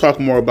 We'll talk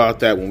more about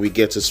that when we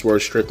get to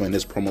Swerve Strickland,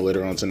 his promo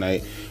later on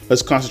tonight.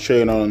 Let's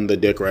concentrate on the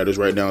Dick Riders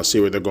right now and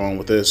see where they're going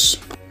with this.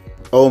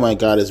 Oh my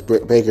god, it's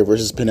Britt Baker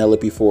versus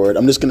Penelope Ford.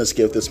 I'm just going to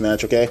skip this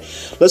match, okay?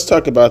 Let's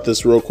talk about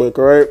this real quick,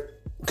 alright?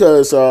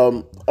 Because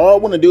all I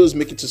want to do is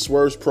make it to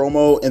Swerve's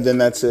promo, and then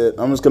that's it.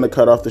 I'm just going to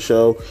cut off the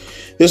show.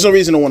 There's no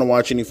reason I want to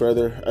watch any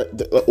further.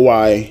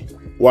 Why?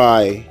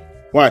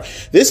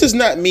 This is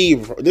not me.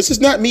 This is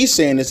not me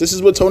saying this. This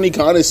is what Tony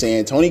Khan is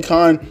saying. Tony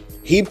Khan,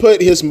 he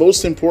put his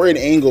most important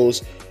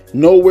angles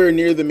nowhere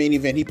near the main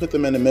event. He put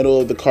them in the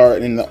middle of the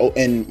card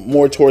and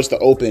more towards the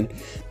open.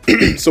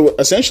 So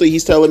essentially,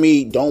 he's telling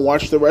me don't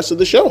watch the rest of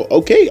the show.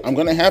 Okay, I'm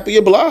gonna happily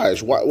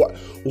oblige. Why?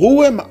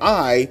 Who am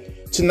I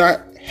to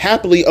not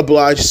happily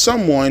oblige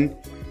someone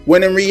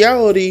when in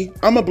reality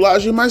I'm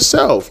obliging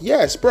myself?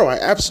 Yes, bro, I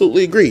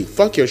absolutely agree.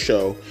 Fuck your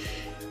show.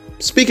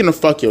 Speaking of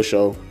fuck your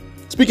show.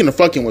 Speaking of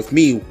fucking with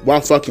me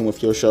while fucking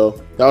with your show,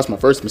 that was my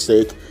first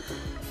mistake.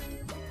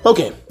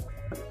 Okay,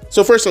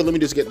 so first off, let me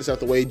just get this out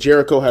the way.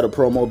 Jericho had a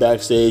promo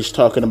backstage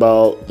talking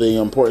about the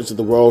importance of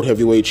the World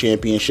Heavyweight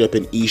Championship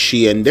and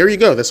Ishii, and there you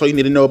go. That's all you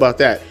need to know about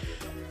that.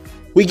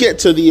 We get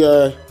to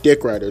the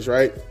Dick Riders,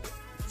 right?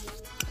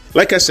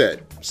 Like I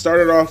said,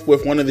 started off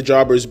with one of the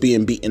jobbers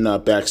being beaten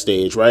up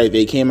backstage, right?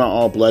 They came out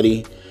all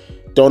bloody.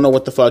 Don't know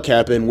what the fuck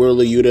happened.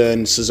 Wheeler Yuta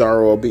and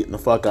Cesaro are beating the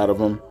fuck out of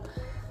them.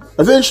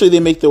 Eventually, they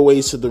make their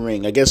ways to the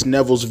ring. I guess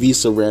Neville's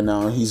visa ran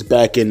out. He's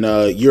back in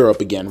Europe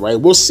again, right?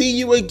 We'll see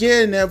you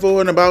again, Neville,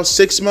 in about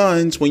 6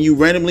 months when you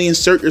randomly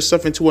insert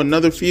yourself into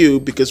another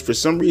feud because for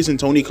some reason,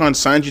 Tony Khan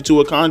signed you to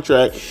a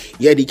contract,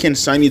 yet he can't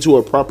sign you to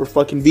a proper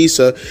fucking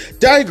visa.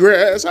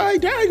 Digress. I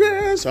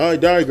digress.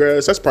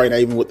 That's probably not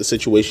even what the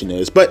situation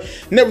is. But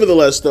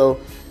nevertheless, though,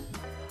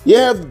 you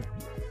have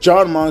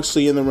Jon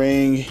Moxley in the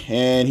ring,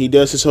 and he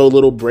does his whole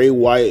little Bray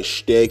Wyatt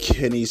shtick,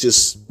 and he's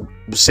just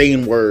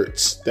saying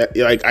words that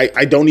like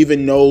I don't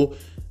even know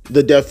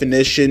the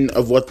definition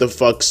of what the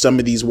fuck some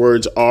of these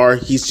words are.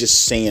 He's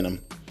just saying them.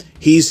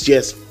 He's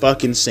just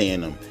fucking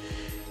saying them,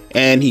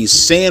 and he's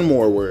saying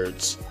more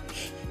words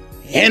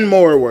and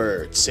more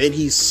words, and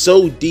he's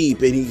so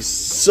deep, and he's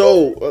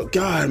so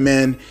God,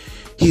 man,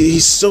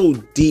 he's so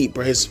deep,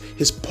 bro. His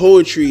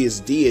poetry is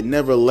deep. It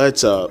never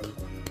lets up.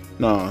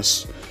 No,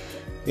 it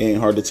ain't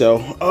hard to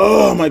tell.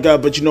 Oh my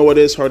god, but you know what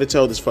is hard to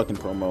tell? This fucking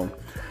promo.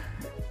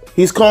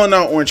 He's calling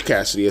out Orange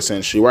Cassidy,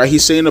 essentially, right?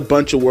 He's saying a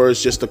bunch of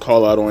words just to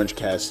call out Orange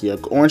Cassidy.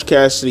 Orange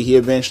Cassidy, he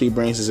eventually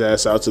brings his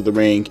ass out to the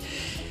ring,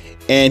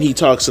 and he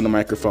talks to the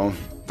microphone.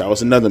 That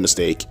was another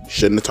mistake.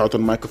 Shouldn't have talked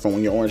on the microphone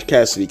when you're Orange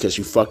Cassidy because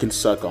you fucking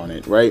suck on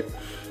it, right?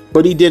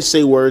 But he did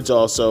say words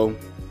also.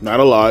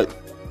 Not a lot.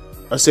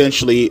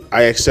 Essentially,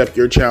 I accept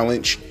your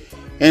challenge.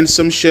 And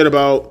some shit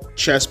about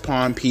chess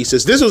pawn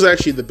pieces. This was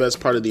actually the best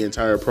part of the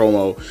entire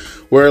promo,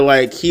 where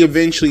like he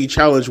eventually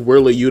challenged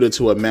Wheeler Yuta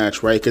to a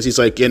match, right? Because he's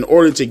like, in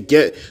order to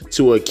get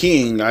to a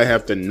king, I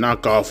have to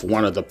knock off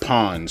one of the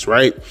pawns,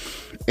 right?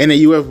 And then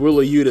you have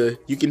Wheeler Yuta.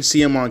 You can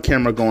see him on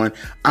camera going,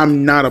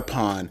 "I'm not a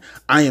pawn.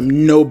 I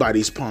am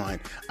nobody's pawn.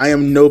 I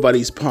am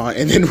nobody's pawn."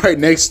 And then right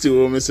next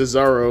to him is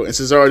Cesaro, and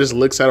Cesaro just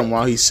looks at him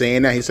while he's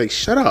saying that. He's like,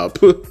 "Shut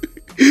up," and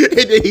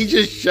then he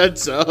just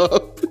shuts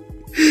up.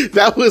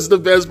 That was the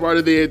best part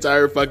of the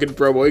entire fucking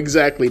promo.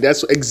 Exactly.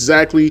 That's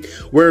exactly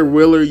where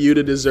Wheeler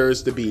Yuta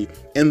deserves to be.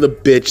 In the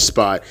bitch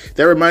spot.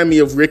 That reminded me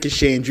of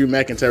Ricochet and Drew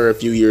McIntyre a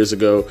few years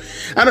ago.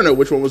 I don't know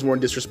which one was more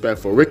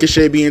disrespectful.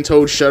 Ricochet being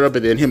told shut up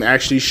and then him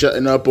actually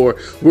shutting up, or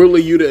Wheeler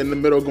Yuta in the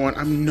middle going,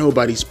 "I'm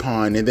nobody's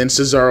pawn," and then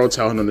Cesaro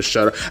telling him to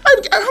shut up.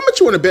 How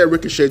much you want to bet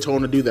Ricochet told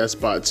him to do that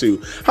spot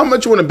too? How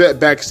much you want to bet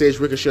backstage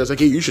Ricochet was like,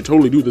 "Hey, you should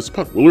totally do this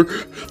spot, Wheeler.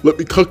 Let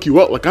me cuck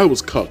you out like I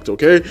was cucked,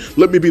 okay?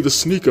 Let me be the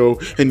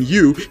Sneeko and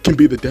you can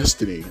be the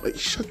Destiny." Like,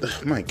 shut the,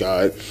 my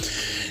god.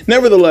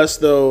 Nevertheless,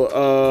 though,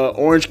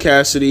 Orange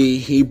Cassidy,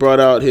 he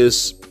brought out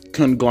his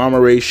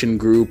conglomeration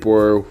group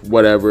or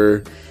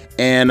whatever,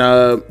 and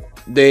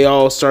they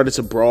all started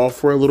to brawl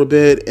for a little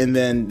bit, and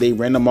then they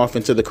ran them off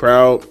into the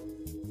crowd.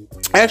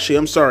 Actually,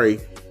 I'm sorry.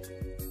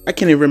 I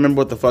can't even remember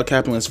what the fuck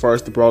happened as far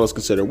as the brawl is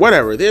considered.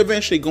 Whatever. They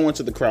eventually go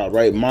into the crowd,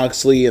 right?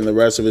 Moxley and the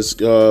rest of his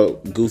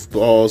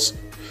goofballs.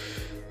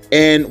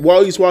 And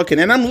while he's walking,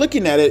 and I'm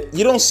looking at it,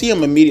 you don't see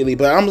him immediately,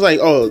 but I'm like,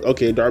 oh,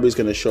 okay, Darby's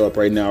going to show up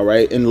right now,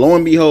 right? And lo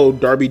and behold,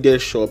 Darby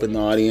did show up in the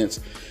audience.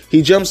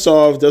 He jumps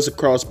off, does a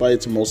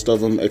crossbite to most of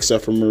them,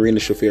 except for Marina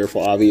Shafir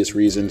for obvious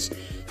reasons.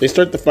 They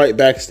start the fight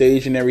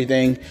backstage and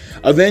everything.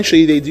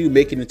 Eventually, they do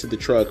make it into the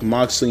truck,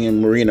 Moxley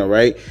and Marina,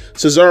 right?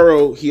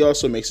 Cesaro, he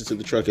also makes it to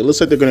the truck. It looks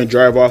like they're going to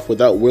drive off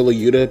without Wheeler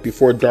Yuta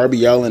before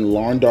Darby Allin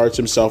lawn darts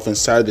himself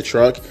inside the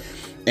truck.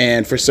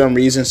 And for some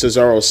reason,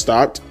 Cesaro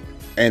stopped.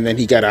 And then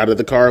he got out of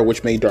the car,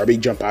 which made Darby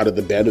jump out of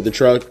the bed of the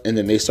truck. And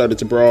then they started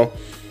to brawl.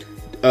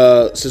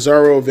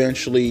 Cesaro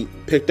eventually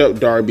picked up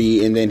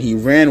Darby, and then he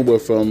ran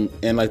with him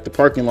in like the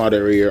parking lot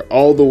area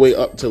all the way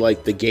up to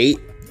like the gate,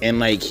 and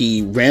like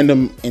he ran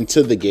him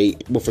into the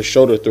gate with a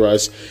shoulder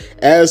thrust.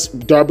 As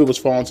Darby was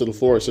falling to the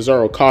floor,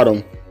 Cesaro caught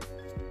him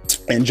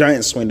and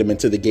giant swinged him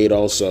into the gate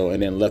also,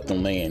 and then left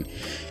him laying.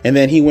 And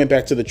then he went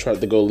back to the truck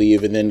to go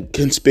leave, and then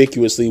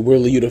conspicuously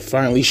Wheeler Yuta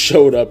finally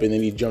showed up, and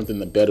then he jumped in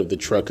the bed of the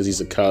truck because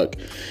he's a cuck.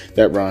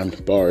 That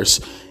rhymed, bars.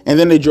 And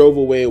then they drove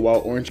away while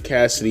Orange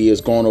Cassidy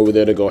is going over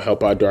there to go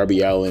help out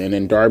Darby Allin. And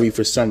then Darby,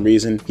 for some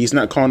reason, he's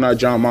not calling out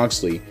Jon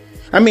Moxley.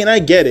 I mean, I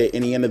get it.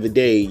 In the end of the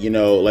day, you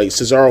know, like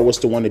Cesaro was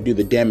the one to do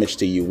the damage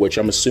to you, which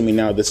I'm assuming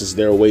now this is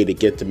their way to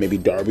get to maybe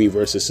Darby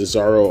versus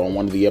Cesaro on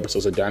one of the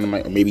episodes of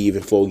Dynamite, or maybe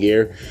even Full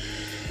Gear.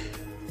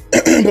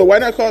 But why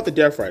not call it the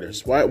Death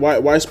Riders?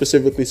 Why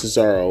specifically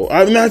Cesaro?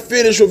 I'm not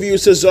finished with you,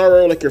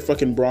 Cesaro, like you're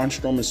fucking Braun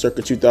Strowman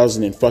circa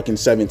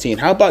 2017.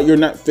 How about you're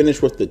not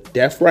finished with the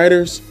Death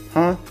Riders,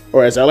 huh?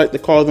 Or as I like to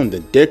call them, the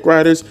Dick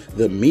Riders,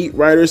 the Meat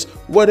Riders,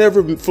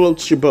 whatever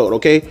floats your boat,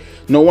 okay?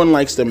 No one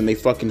likes them and they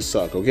fucking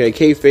suck, okay?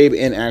 Kayfabe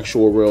in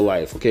actual real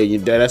life, okay?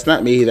 That's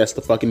not me, that's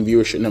the fucking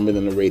viewership number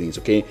than the ratings,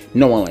 okay?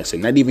 No one likes it,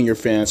 not even your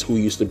fans who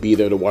used to be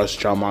there to watch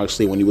Jon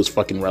Moxley when he was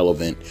fucking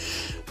relevant.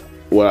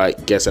 Well, I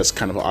guess that's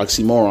kind of an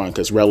oxymoron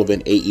because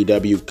relevant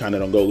AEW kind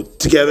of don't go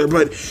together.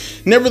 But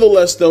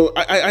nevertheless, though,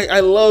 I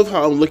love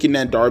how I'm looking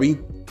at Darby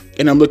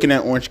and I'm looking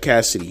at Orange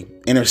Cassidy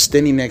and they're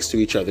standing next to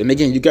each other. And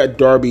again, you got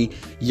Darby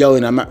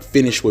yelling, "I'm not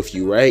finished with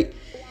you," right?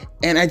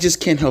 And I just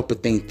can't help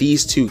but think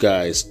these two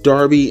guys,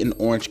 Darby and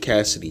Orange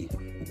Cassidy,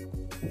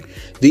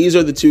 these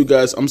are the two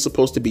guys I'm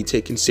supposed to be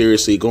taking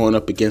seriously going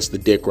up against the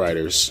Dick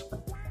Riders.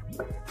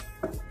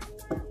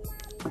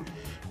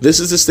 This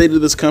is the state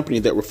of this company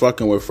that we're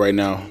fucking with right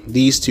now.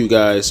 These two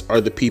guys are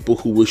the people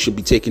who we should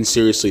be taking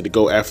seriously to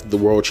go after the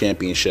World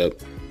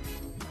Championship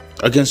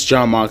against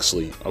Jon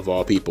Moxley, of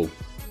all people.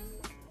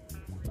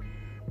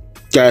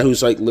 Guy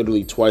who's like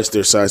literally twice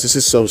their size. This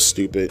is so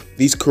stupid.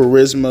 These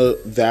charisma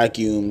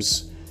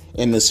vacuums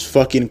in this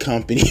fucking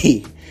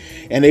company.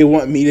 And they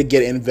want me to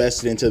get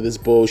invested into this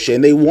bullshit.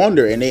 And they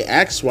wonder and they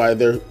ask why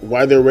their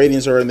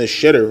ratings are in the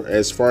shitter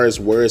as far as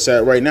where it's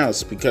at right now.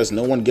 It's because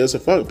no one gives a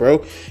fuck,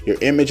 bro. Your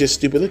image is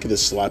stupid. Look at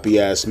this sloppy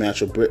ass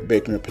match with Britt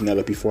Baker and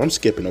Penelope Ford. I'm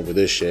skipping over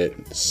this shit.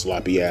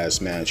 Sloppy ass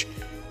match.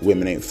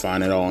 Women ain't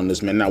fine at all in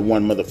this, man. Not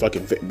one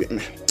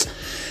motherfucking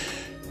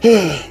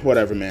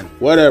whatever, man.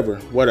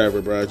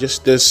 Whatever, bro.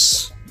 Just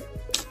this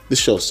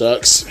show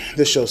sucks.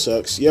 This show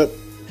sucks. Yep.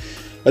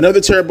 Another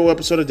terrible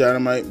episode of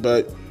Dynamite,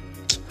 but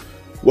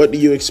what do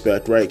you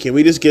expect, right? Can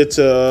we just get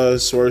to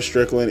Swerve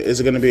Strickland? Is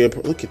it going to be a...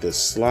 Look at this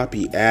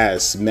sloppy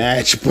ass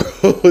match,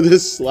 bro.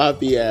 This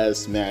sloppy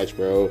ass match,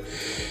 bro.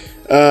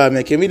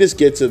 Man, can we just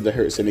get to the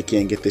Hurt Syndicate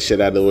and get this shit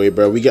out of the way,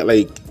 bro? We got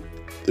like...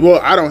 Well,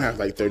 I don't have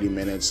like 30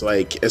 minutes.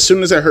 Like, as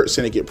soon as that Hurt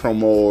Syndicate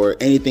promo or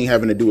anything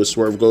having to do with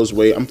Swerve goes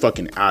away, I'm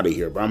fucking out of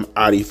here, bro. I'm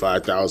out of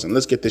 5,000.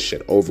 Let's get this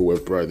shit over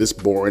with, bro. This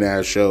boring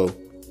ass show.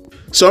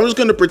 So I'm just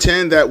going to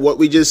pretend that what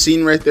we just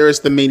seen right there is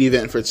the main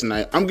event for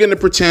tonight. I'm going to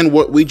pretend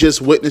what we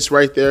just witnessed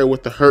right there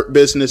with the Hurt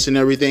Business and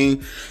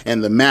everything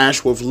and the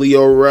match with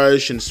Lio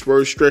Rush and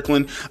Swerve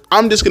Strickland.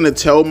 I'm just going to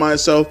tell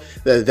myself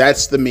that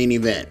that's the main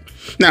event.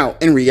 Now,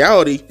 in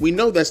reality, we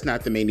know that's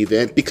not the main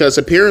event because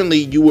apparently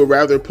you would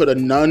rather put a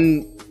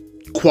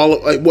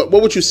non-qualified... What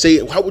would you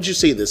say? How would you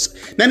say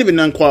this? Not even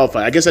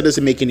non-qualified. I guess that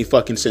doesn't make any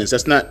fucking sense.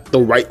 That's not the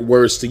right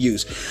words to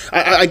use.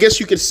 I guess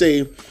you could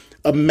say...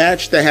 a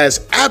match that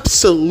has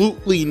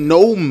absolutely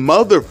no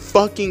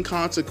motherfucking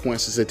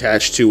consequences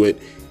attached to it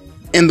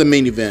in the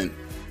main event.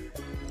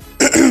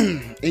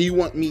 And you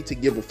want me to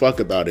give a fuck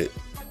about it.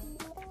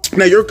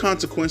 Now, your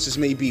consequences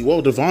may be,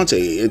 well,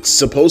 Devontae, it's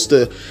supposed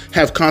to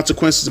have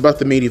consequences about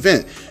the main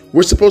event.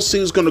 We're supposed to see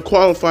who's going to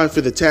qualify for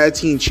the Tag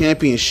Team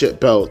Championship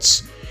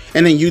belts.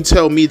 And then you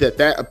tell me that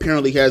that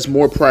apparently has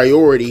more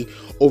priority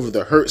over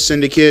the Hurt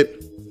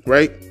Syndicate,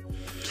 right?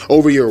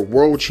 Over your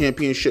World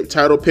Championship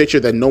title picture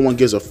that no one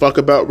gives a fuck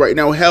about right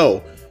now.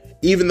 Hell,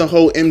 even the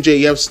whole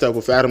MJF stuff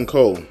with Adam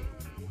Cole.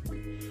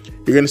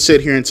 You're going to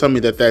sit here and tell me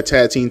that that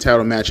tag team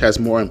title match has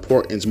more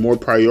importance, more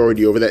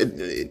priority over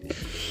that.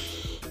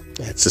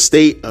 That's the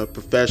state of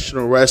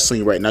professional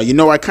wrestling right now. You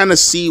know, I kind of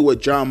see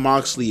what Jon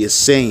Moxley is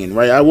saying,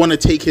 right? I want to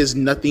take his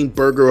nothing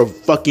burger of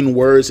fucking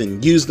words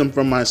and use them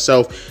for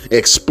myself,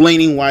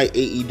 explaining why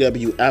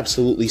AEW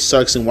absolutely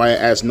sucks and why it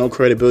adds no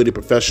credibility to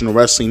professional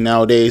wrestling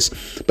nowadays.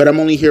 But I'm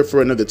only here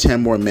for another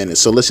 10 more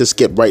minutes, so let's just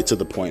get right to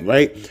the point,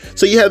 right?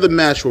 So you have the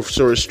match with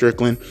Swerve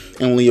Strickland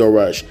and Lio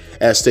Rush.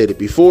 As stated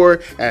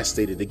before, as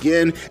stated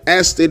again,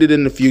 as stated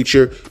in the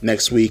future,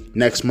 next week,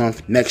 next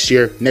month, next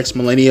year, next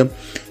millennium.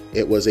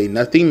 It was a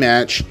nothing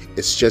match.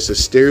 It's just a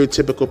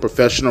stereotypical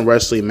professional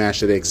wrestling match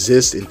that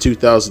exists in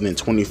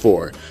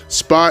 2024.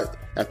 Spot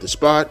after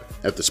spot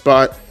after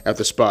spot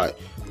after spot.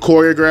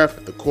 Choreograph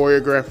after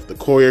choreograph after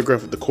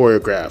choreograph after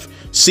choreograph.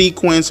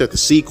 Sequence after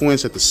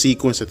sequence after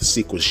sequence after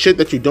sequence. Shit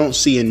that you don't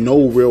see in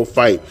no real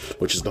fight,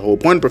 which is the whole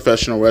point of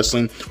professional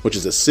wrestling, which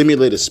is a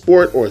simulated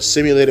sport or a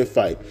simulated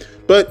fight.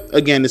 But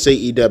again, it's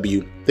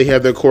AEW. They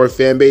have their core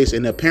fan base,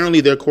 and apparently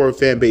their core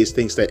fan base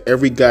thinks that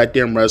every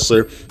goddamn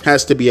wrestler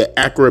has to be an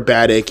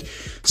acrobatic,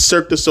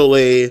 Cirque du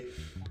Soleil,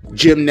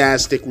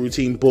 gymnastic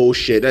routine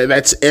bullshit.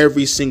 That's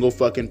every single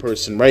fucking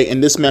person, right?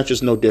 And this match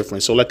is no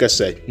different. So like I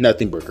said,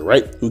 nothing burger,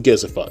 right? Who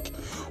gives a fuck?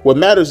 What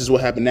matters is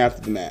what happened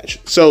after the match.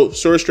 So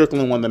Swerve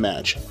Strickland won the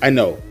match. I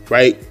know,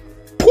 right?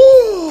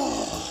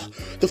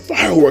 The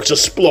fireworks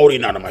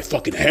exploding out of my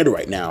fucking head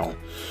right now.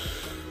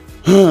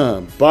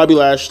 Bobby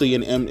Lashley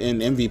and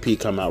MVP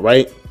come out,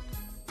 right?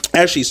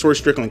 Actually, Swerve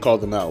Strickland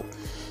called them out.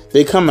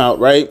 They come out,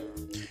 right?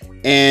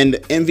 And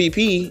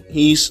MVP,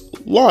 he's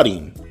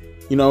lauding,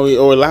 you know,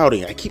 or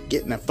lauding. I keep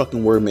getting that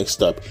fucking word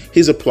mixed up.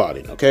 He's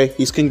applauding, okay?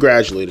 He's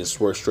congratulating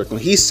Swerve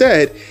Strickland. He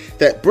said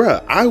that,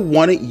 bruh, I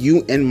wanted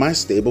you in my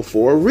stable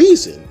for a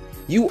reason.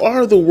 You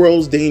are the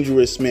world's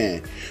dangerous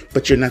man,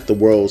 but you're not the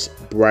world's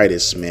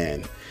brightest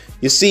man.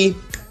 You see,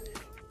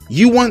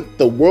 you want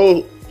the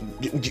world...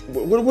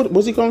 What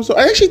was he calling him? So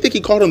I actually think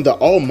he called him the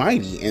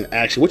Almighty in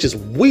action, which is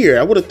weird.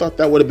 I would have thought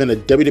that would have been a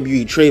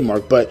WWE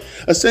trademark, but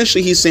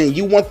essentially he's saying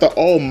you want the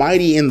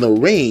Almighty in the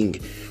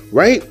ring,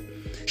 right?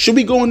 Should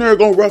we go in there and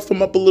go rough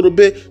him up a little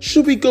bit?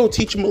 Should we go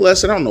teach him a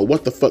lesson? I don't know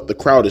what the fuck the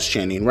crowd is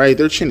chanting, right?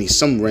 They're chanting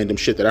some random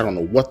shit that I don't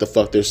know what the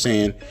fuck they're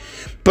saying.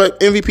 But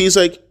MVP's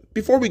like,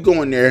 before we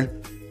go in there,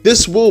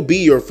 this will be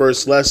your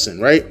first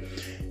lesson, right?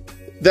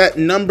 That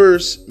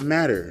numbers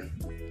matter.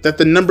 That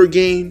the number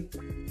game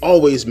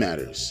always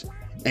matters.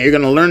 And you're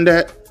going to learn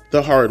that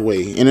the hard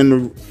way. And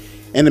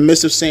in the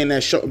midst of saying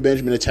that, Shelton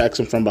Benjamin attacks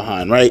him from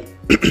behind, right?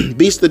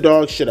 Beats the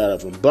dog shit out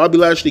of him. Bobby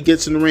Lashley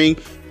gets in the ring,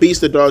 beats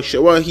the dog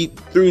shit. Well, he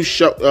threw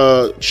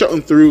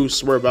Shelton threw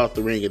Swerve out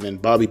the ring, and then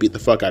Bobby beat the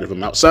fuck out of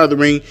him outside the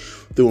ring,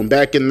 threw him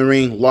back in the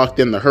ring, locked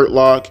in the hurt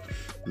lock,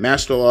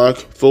 master lock,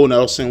 full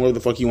Nelson, whatever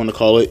the fuck you want to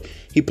call it.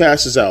 He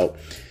passes out.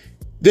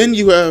 Then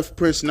you have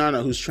Prince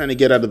Nana, who's trying to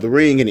get out of the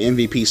ring, and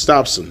MVP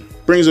stops him,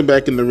 brings him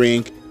back in the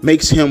ring,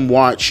 makes him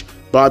watch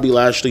Bobby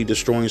Lashley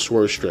destroying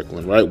Swerve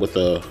Strickland, right, with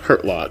a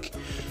hurt lock.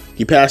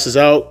 He passes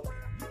out.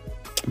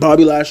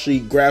 Bobby Lashley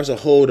grabs a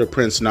hold of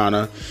Prince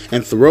Nana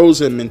and throws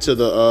him into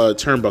the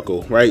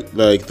turnbuckle, right,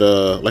 like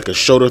a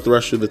shoulder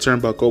thrust through the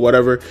turnbuckle,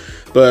 whatever.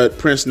 But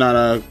Prince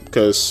Nana,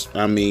 because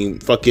I mean,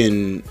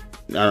 fucking,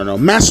 I don't know,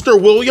 Master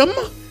William,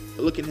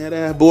 looking at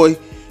that boy.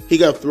 He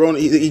got thrown.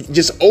 He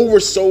just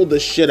oversold the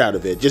shit out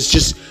of it.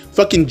 Just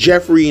fucking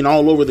Jeffrey and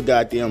all over the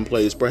goddamn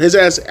place, bro. His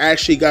ass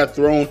actually got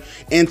thrown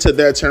into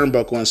that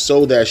turnbuckle and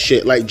sold that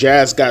shit like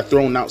Jazz got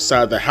thrown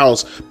outside the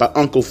house by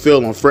Uncle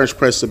Phil on Fresh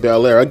Prince of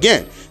Bel-Air.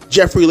 Again,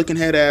 Jeffrey looking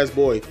head ass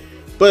boy.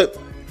 But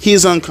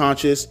he's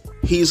unconscious.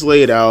 He's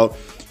laid out.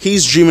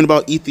 He's dreaming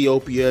about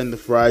Ethiopia and the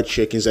fried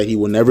chickens that he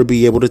will never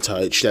be able to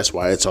touch. That's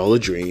why it's all a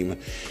dream.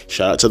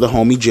 Shout out to the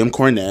homie Jim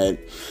Cornette.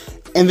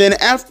 And then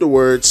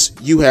afterwards,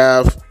 you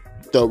have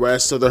the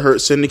rest of the Hurt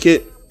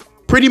Syndicate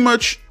pretty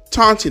much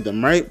taunting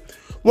them, right?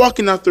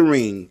 Walking out the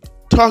ring,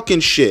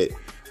 talking shit.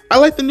 I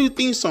like the new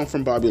theme song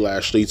from Bobby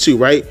Lashley too,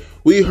 right?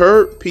 We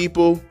hurt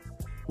people.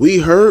 We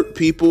hurt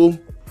people.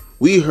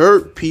 We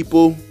hurt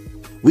people.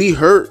 We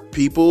hurt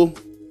people.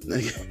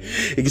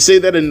 You can say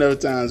that enough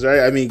times, right?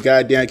 I mean,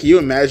 goddamn, can you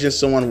imagine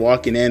someone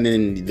walking in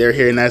and they're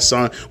hearing that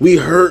song? We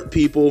hurt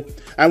people.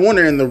 I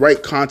wonder in the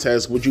right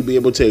context, would you be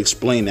able to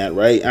explain that,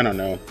 right? I don't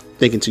know.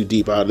 Thinking too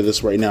deep out of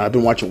this right now. I've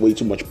been watching way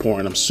too much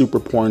porn. I'm super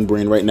porn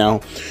brain right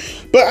now.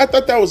 But I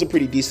thought that was a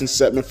pretty decent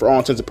segment for all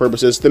intents and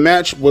purposes. The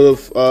match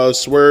with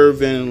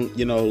Swerve and,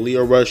 you know,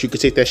 Lio Rush, you could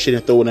take that shit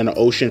and throw it in the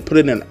ocean. Put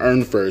it in an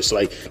urn first.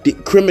 Like,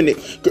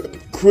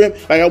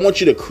 I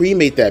want you to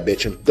cremate that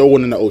bitch and throw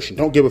it in the ocean.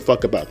 Don't give a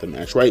fuck about the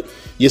match, right?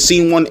 You've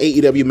seen one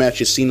AEW match,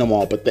 you've seen them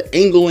all. But the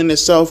angle in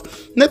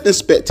itself, nothing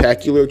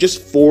spectacular.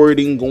 Just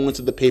forwarding, going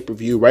to the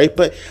pay-per-view, right?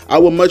 But I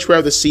would much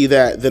rather see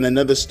that than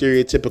another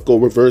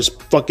stereotypical reverse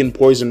fucking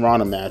Poison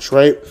Rana match,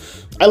 right?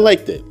 I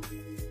liked it.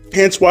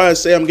 Hence why I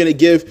say I'm gonna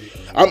do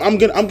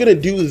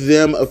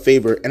them a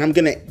favor, and I'm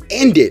gonna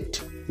end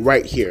it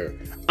right here.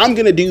 I'm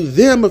gonna do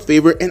them a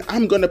favor, and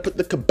I'm gonna put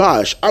the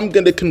kibosh. I'm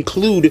gonna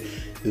conclude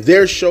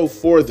their show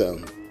for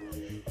them,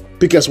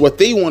 because what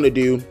they want to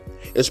do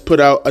is put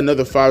out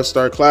another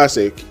 5-star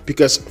classic,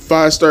 because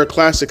 5-star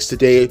classics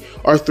today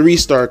are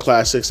 3-star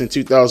classics in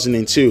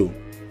 2002.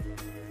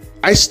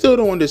 I still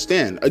don't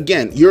understand.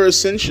 Again, you're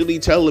essentially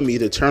telling me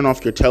to turn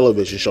off your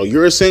television show.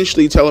 You're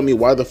essentially telling me,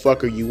 why the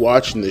fuck are you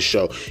watching this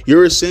show?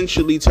 You're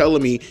essentially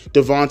telling me,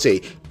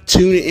 Devontae,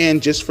 tune in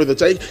just for the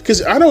take.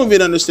 Because I don't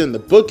even understand the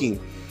booking.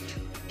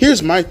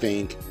 Here's my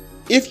thing.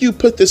 If you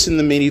put this in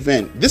the main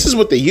event, this is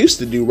what they used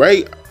to do,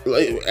 right?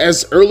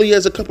 As early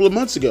as a couple of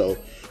months ago.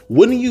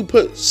 Wouldn't you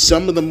put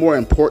some of the more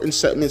important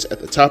segments at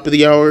the top of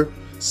the hour?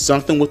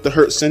 Something with the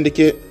Hurt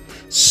Syndicate?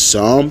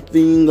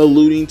 Something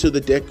alluding to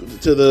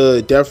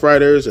the Death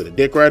Riders or the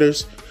Dick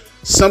Riders,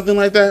 something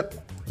like that.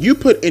 You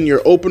put in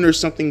your opener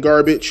something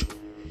garbage.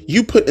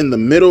 You put in the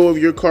middle of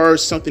your card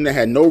something that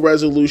had no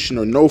resolution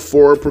or no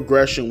forward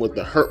progression with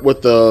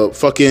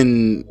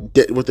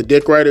the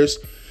Dick Riders,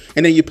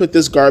 and then you put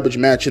this garbage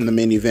match in the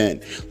main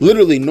event.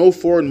 Literally no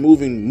forward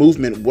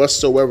movement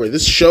whatsoever.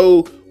 This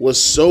show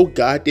was so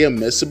goddamn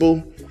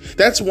missable.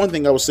 That's one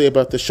thing I would say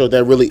about this show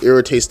that really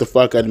irritates the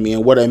fuck out of me,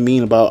 and what I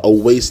mean about a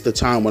waste of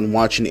time when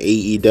watching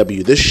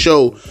AEW. This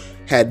show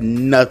had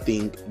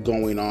nothing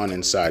going on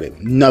inside it.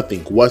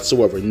 Nothing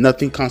whatsoever.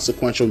 Nothing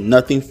consequential.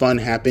 Nothing fun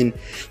happened.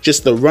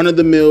 Just the run of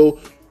the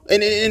mill.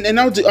 And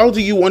I'll do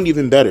you one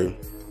even better.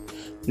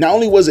 Not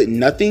only was it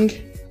nothing,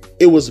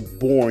 it was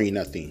boring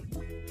nothing.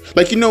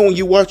 Like, you know, when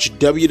you watch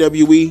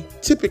WWE,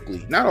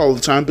 typically, not all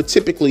the time, but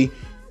typically,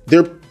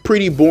 they're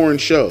pretty boring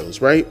shows,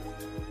 right?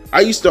 I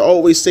used to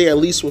always say, at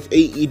least with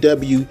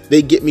AEW,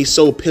 they get me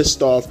so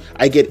pissed off,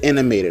 I get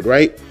animated,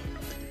 right?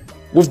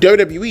 With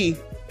WWE,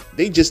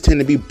 they just tend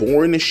to be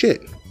boring as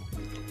shit.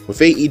 With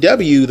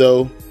AEW,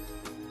 though,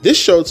 this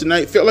show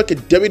tonight felt like a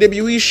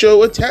WWE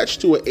show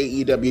attached to an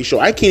AEW show.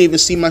 I can't even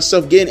see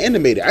myself getting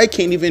animated. I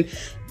can't even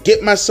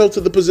get myself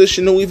to the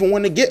position to even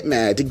want to get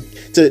mad,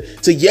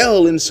 to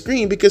yell and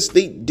scream, because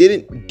they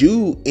didn't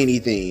do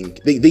anything.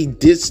 They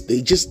just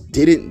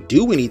didn't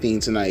do anything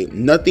tonight.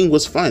 Nothing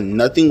was fun.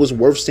 Nothing was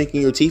worth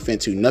sinking your teeth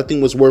into.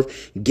 Nothing was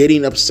worth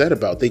getting upset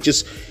about. They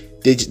just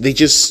did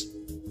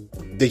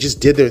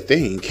their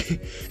thing,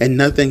 and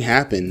nothing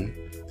happened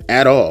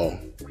at all.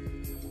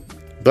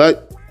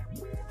 But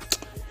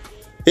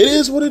it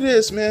is what it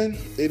is, man.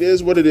 It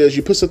is what it is.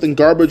 You put something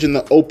garbage in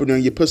the opener,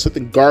 you put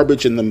something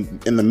garbage in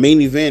the main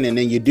event, and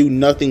then you do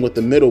nothing with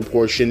the middle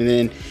portion,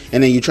 and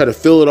then you try to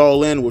fill it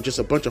all in with just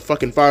a bunch of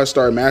fucking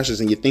 5-star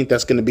matches, and you think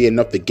that's gonna be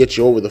enough to get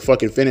you over the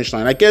fucking finish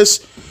line. I guess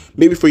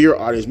maybe for your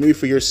audience, maybe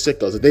for your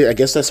sickos. I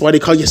guess that's why they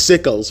call you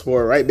sickos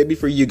for it, right? Maybe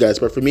for you guys,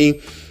 but for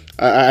me,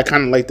 I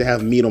kind of like to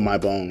have meat on my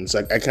bones.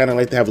 I kind of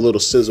like to have a little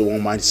sizzle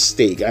on my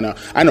steak. I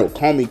know.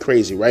 Call me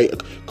crazy, right?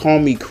 Call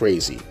me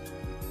crazy,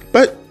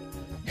 but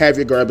have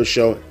your garbage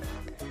show,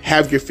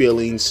 have your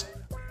feelings.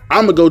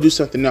 I'm gonna go do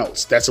something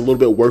else that's a little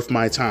bit worth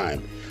my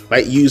time.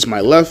 Right? Use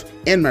my left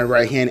and my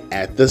right hand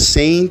at the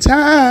same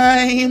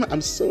time.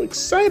 I'm so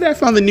excited. I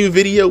found the new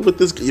video with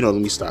this. You know,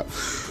 let me stop,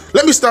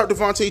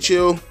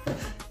 Devontae.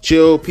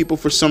 Chill. People,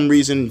 for some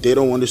reason, they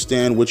don't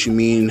understand what you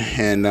mean,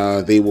 and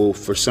they will,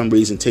 for some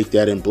reason, take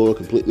that and blow it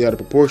completely out of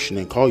proportion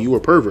and call you a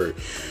pervert,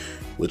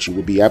 which you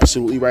will be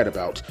absolutely right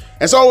about.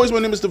 As always, my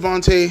name is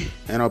Devontae,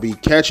 and I'll be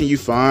catching you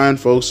fine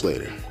folks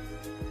later.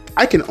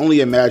 I can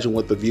only imagine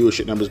what the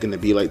viewership number is going to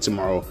be like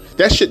tomorrow.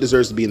 That shit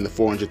deserves to be in the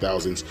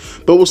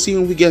 400,000s. But we'll see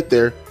when we get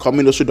there. Call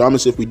me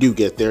Nostradamus if we do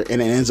get there,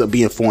 and it ends up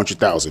being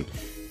 400,000.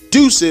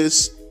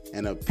 Deuces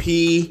and a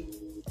P-eyes.